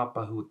being the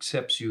Papa who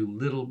accepts you a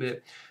little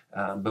bit,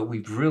 but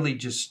we've really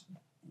just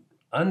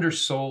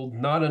undersold,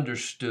 not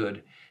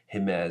understood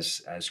him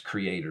as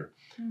creator,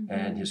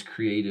 and his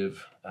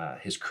creative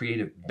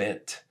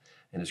bent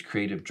and his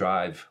creative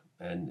drive.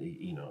 And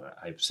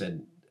I've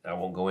said, I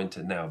won't go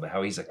into it now, but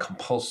how he's a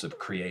compulsive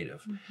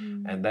creative,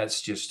 and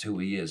that's just who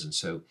he is. And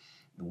so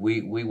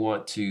we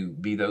want to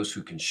be those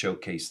who can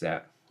showcase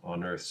that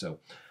on earth. So,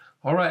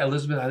 all right,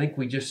 Elizabeth, I think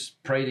we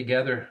just pray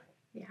together.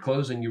 Yeah.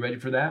 Closing, you ready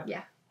for that?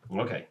 Yeah.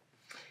 Okay.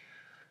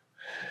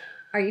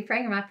 Are you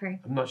praying or am I praying?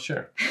 I'm not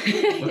sure.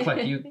 Looks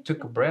like you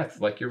took a breath,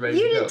 like you're ready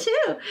to go. You did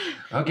too.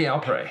 Okay, I'll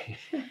pray.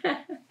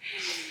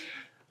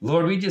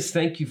 Lord, we just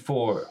thank you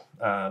for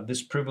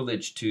this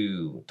privilege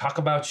to talk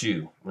about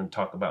you and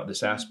talk about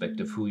this aspect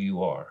of who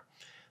you are,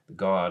 the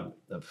God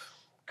of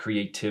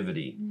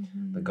creativity,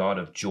 the God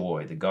of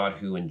joy, the God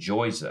who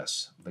enjoys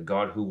us, the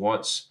God who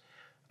wants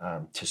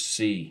to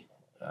see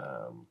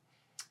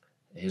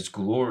his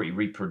glory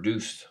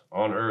reproduced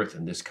on earth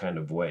in this kind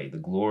of way, the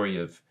glory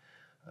of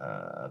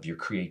your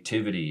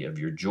creativity, of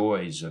your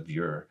joys, of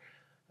your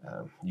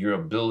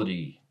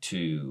ability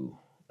to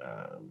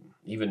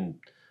even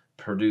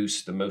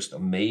produce the most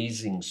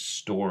amazing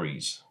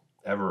stories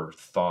ever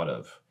thought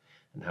of,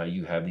 and how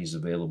you have these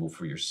available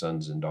for your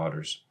sons and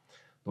daughters.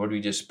 Lord,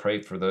 we just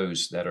pray for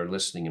those that are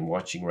listening and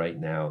watching right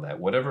now, that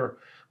whether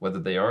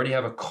they already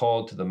have a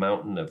call to the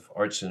mountain of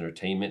arts and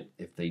entertainment,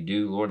 if they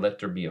do, Lord, let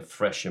there be a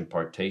fresh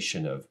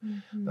impartation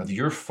of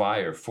your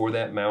fire for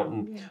that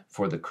mountain,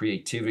 for the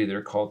creativity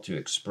they're called to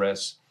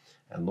express.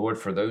 And Lord,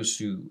 for those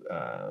who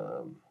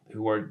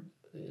are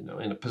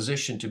in a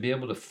position to be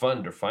able to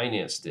fund or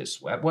finance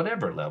this at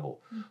whatever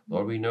level,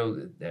 Lord, we know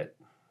that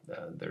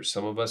there's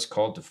some of us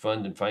called to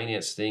fund and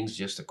finance things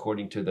just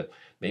according to the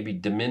maybe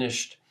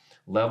diminished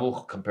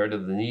level compared to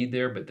the need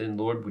there. But then,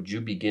 Lord, would you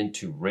begin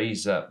to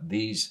raise up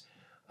these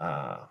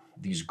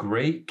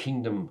great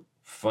kingdom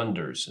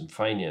funders and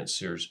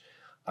financiers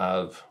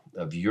of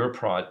your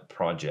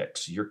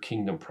projects, your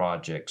kingdom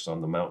projects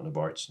on the mountain of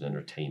arts and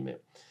entertainment.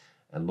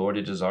 And Lord,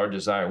 it is our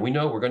desire. We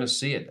know we're going to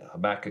see it.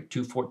 Habakkuk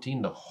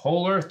 2:14, the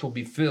whole earth will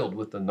be filled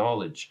with the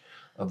knowledge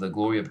of the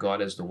glory of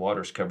God as the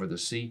waters cover the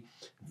sea.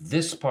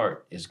 This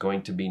part is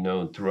going to be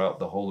known throughout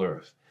the whole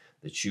earth,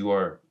 that you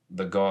are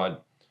the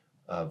God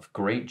of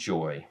great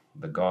joy,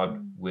 the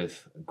God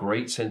with a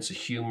great sense of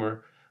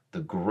humor, the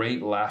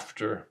great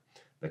laughter,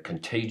 the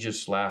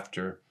contagious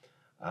laughter,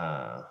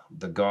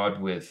 the God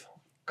with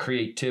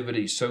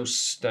creativity so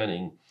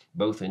stunning,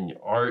 both in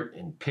art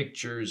and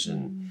pictures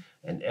and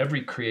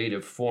every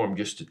creative form,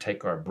 just to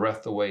take our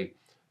breath away,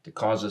 to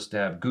cause us to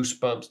have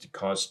goosebumps, to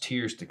cause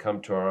tears to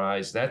come to our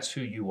eyes. That's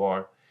who you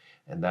are,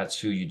 and that's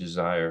who you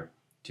desire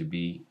to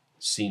be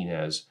seen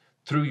as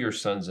through your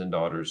sons and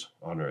daughters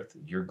on earth.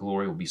 Your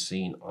glory will be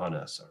seen on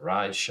us.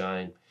 Arise,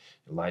 shine,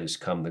 your light has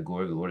come, the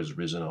glory of the Lord has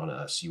risen on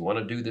us. You want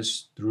to do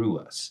this through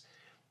us.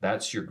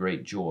 That's your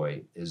great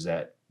joy, is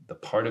that the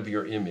part of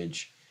your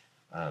image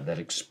that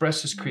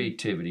expresses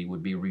creativity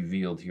would be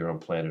revealed here on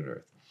planet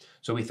Earth.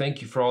 So we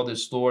thank you for all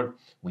this, Lord.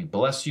 We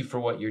bless you for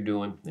what you're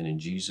doing. And in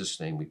Jesus'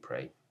 name we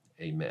pray.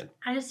 Amen.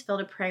 I just feel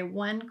to pray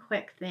one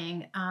quick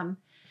thing.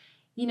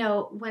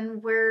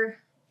 When we're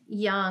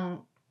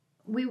young,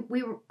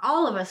 we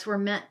all of us were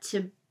meant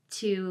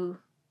to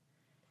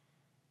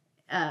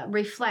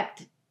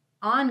reflect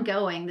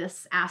ongoing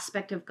this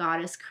aspect of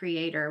God as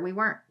creator. We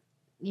weren't,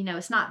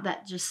 it's not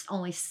that just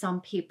only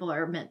some people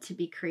are meant to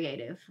be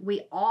creative.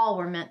 We all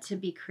were meant to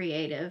be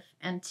creative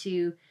and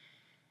to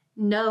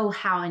know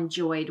how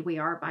enjoyed we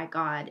are by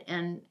God.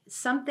 And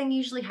something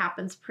usually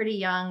happens pretty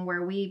young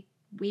where we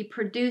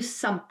produce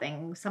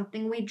something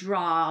we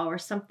draw, or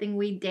something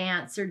we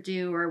dance or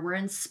do, or we're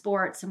in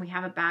sports and we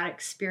have a bad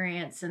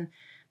experience, and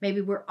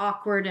maybe we're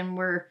awkward and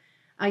we're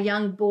a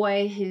young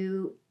boy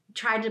who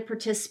tried to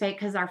participate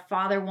because our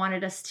father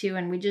wanted us to,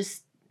 and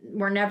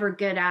we're never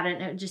good at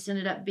it, and it just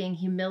ended up being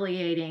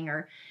humiliating.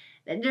 Or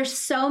there's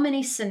so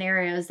many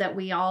scenarios that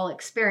we all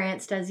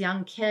experienced as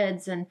young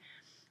kids, and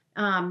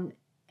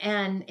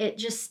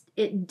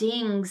it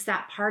dings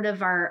that part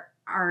of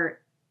our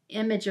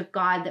image of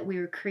God that we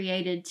were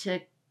created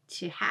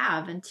to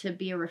have and to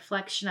be a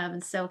reflection of.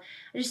 And so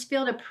I just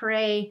feel to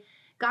pray,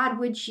 God,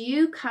 would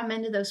you come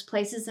into those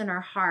places in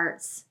our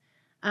hearts,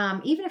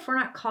 even if we're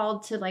not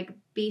called to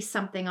be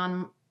something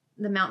on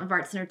the Mountain of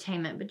Arts and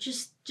Entertainment, but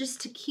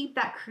just to keep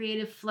that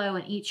creative flow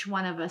in each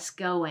one of us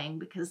going,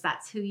 because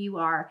that's who you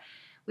are.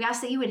 We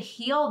ask that you would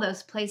heal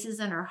those places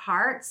in our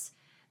hearts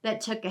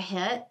that took a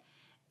hit,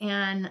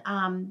 and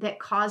that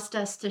caused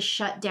us to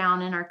shut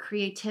down in our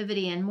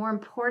creativity, and more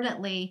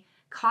importantly,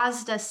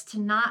 caused us to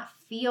not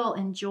feel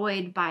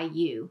enjoyed by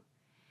you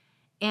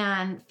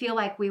and feel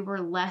like we were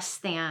less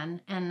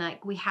than and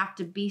like we have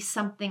to be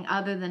something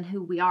other than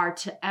who we are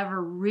to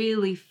ever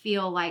really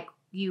feel like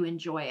you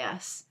enjoy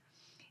us.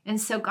 And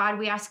so, God,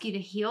 we ask you to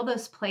heal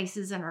those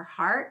places in our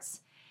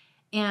hearts.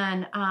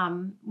 And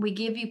we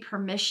give you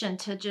permission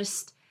to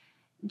just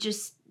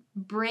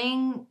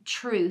bring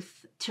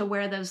truth to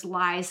where those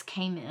lies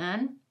came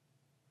in.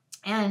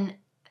 And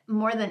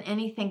more than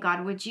anything,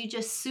 God, would you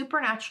just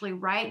supernaturally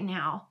right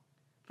now,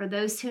 for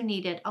those who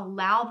need it,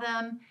 allow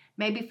them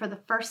maybe for the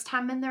first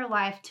time in their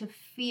life to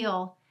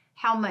feel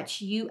how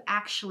much you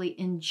actually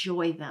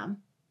enjoy them,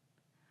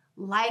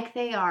 like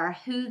they are,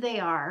 who they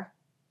are,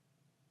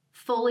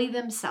 fully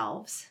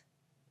themselves.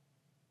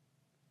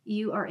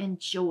 You are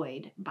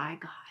enjoyed by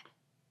God.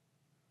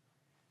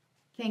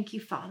 Thank you,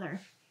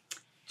 Father.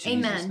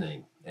 Jesus' Amen.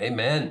 name.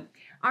 Amen.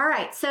 All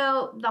right.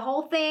 So the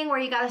whole thing where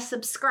you got to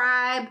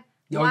subscribe,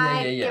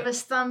 like, give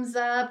us thumbs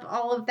up,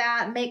 all of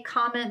that, make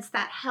comments,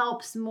 that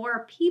helps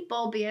more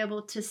people be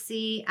able to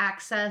see,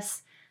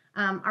 access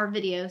our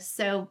videos.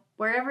 So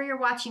wherever you're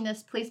watching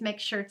this, please make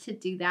sure to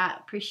do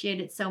that.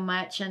 Appreciate it so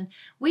much. And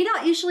we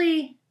don't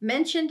usually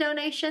mention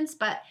donations,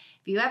 but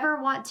if you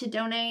ever want to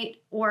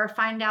donate or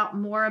find out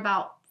more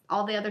about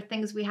all the other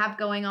things we have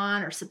going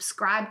on or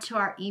subscribe to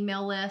our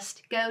email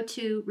list, go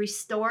to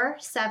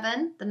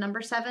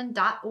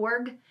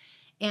restore7.org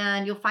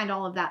and you'll find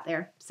all of that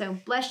there. So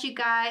bless you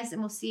guys,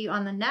 and we'll see you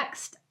on the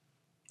next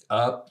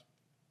Up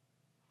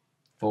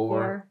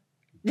for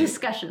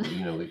discussion.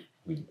 You know,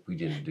 we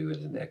didn't do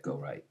it in echo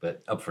right,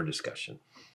 but up for discussion.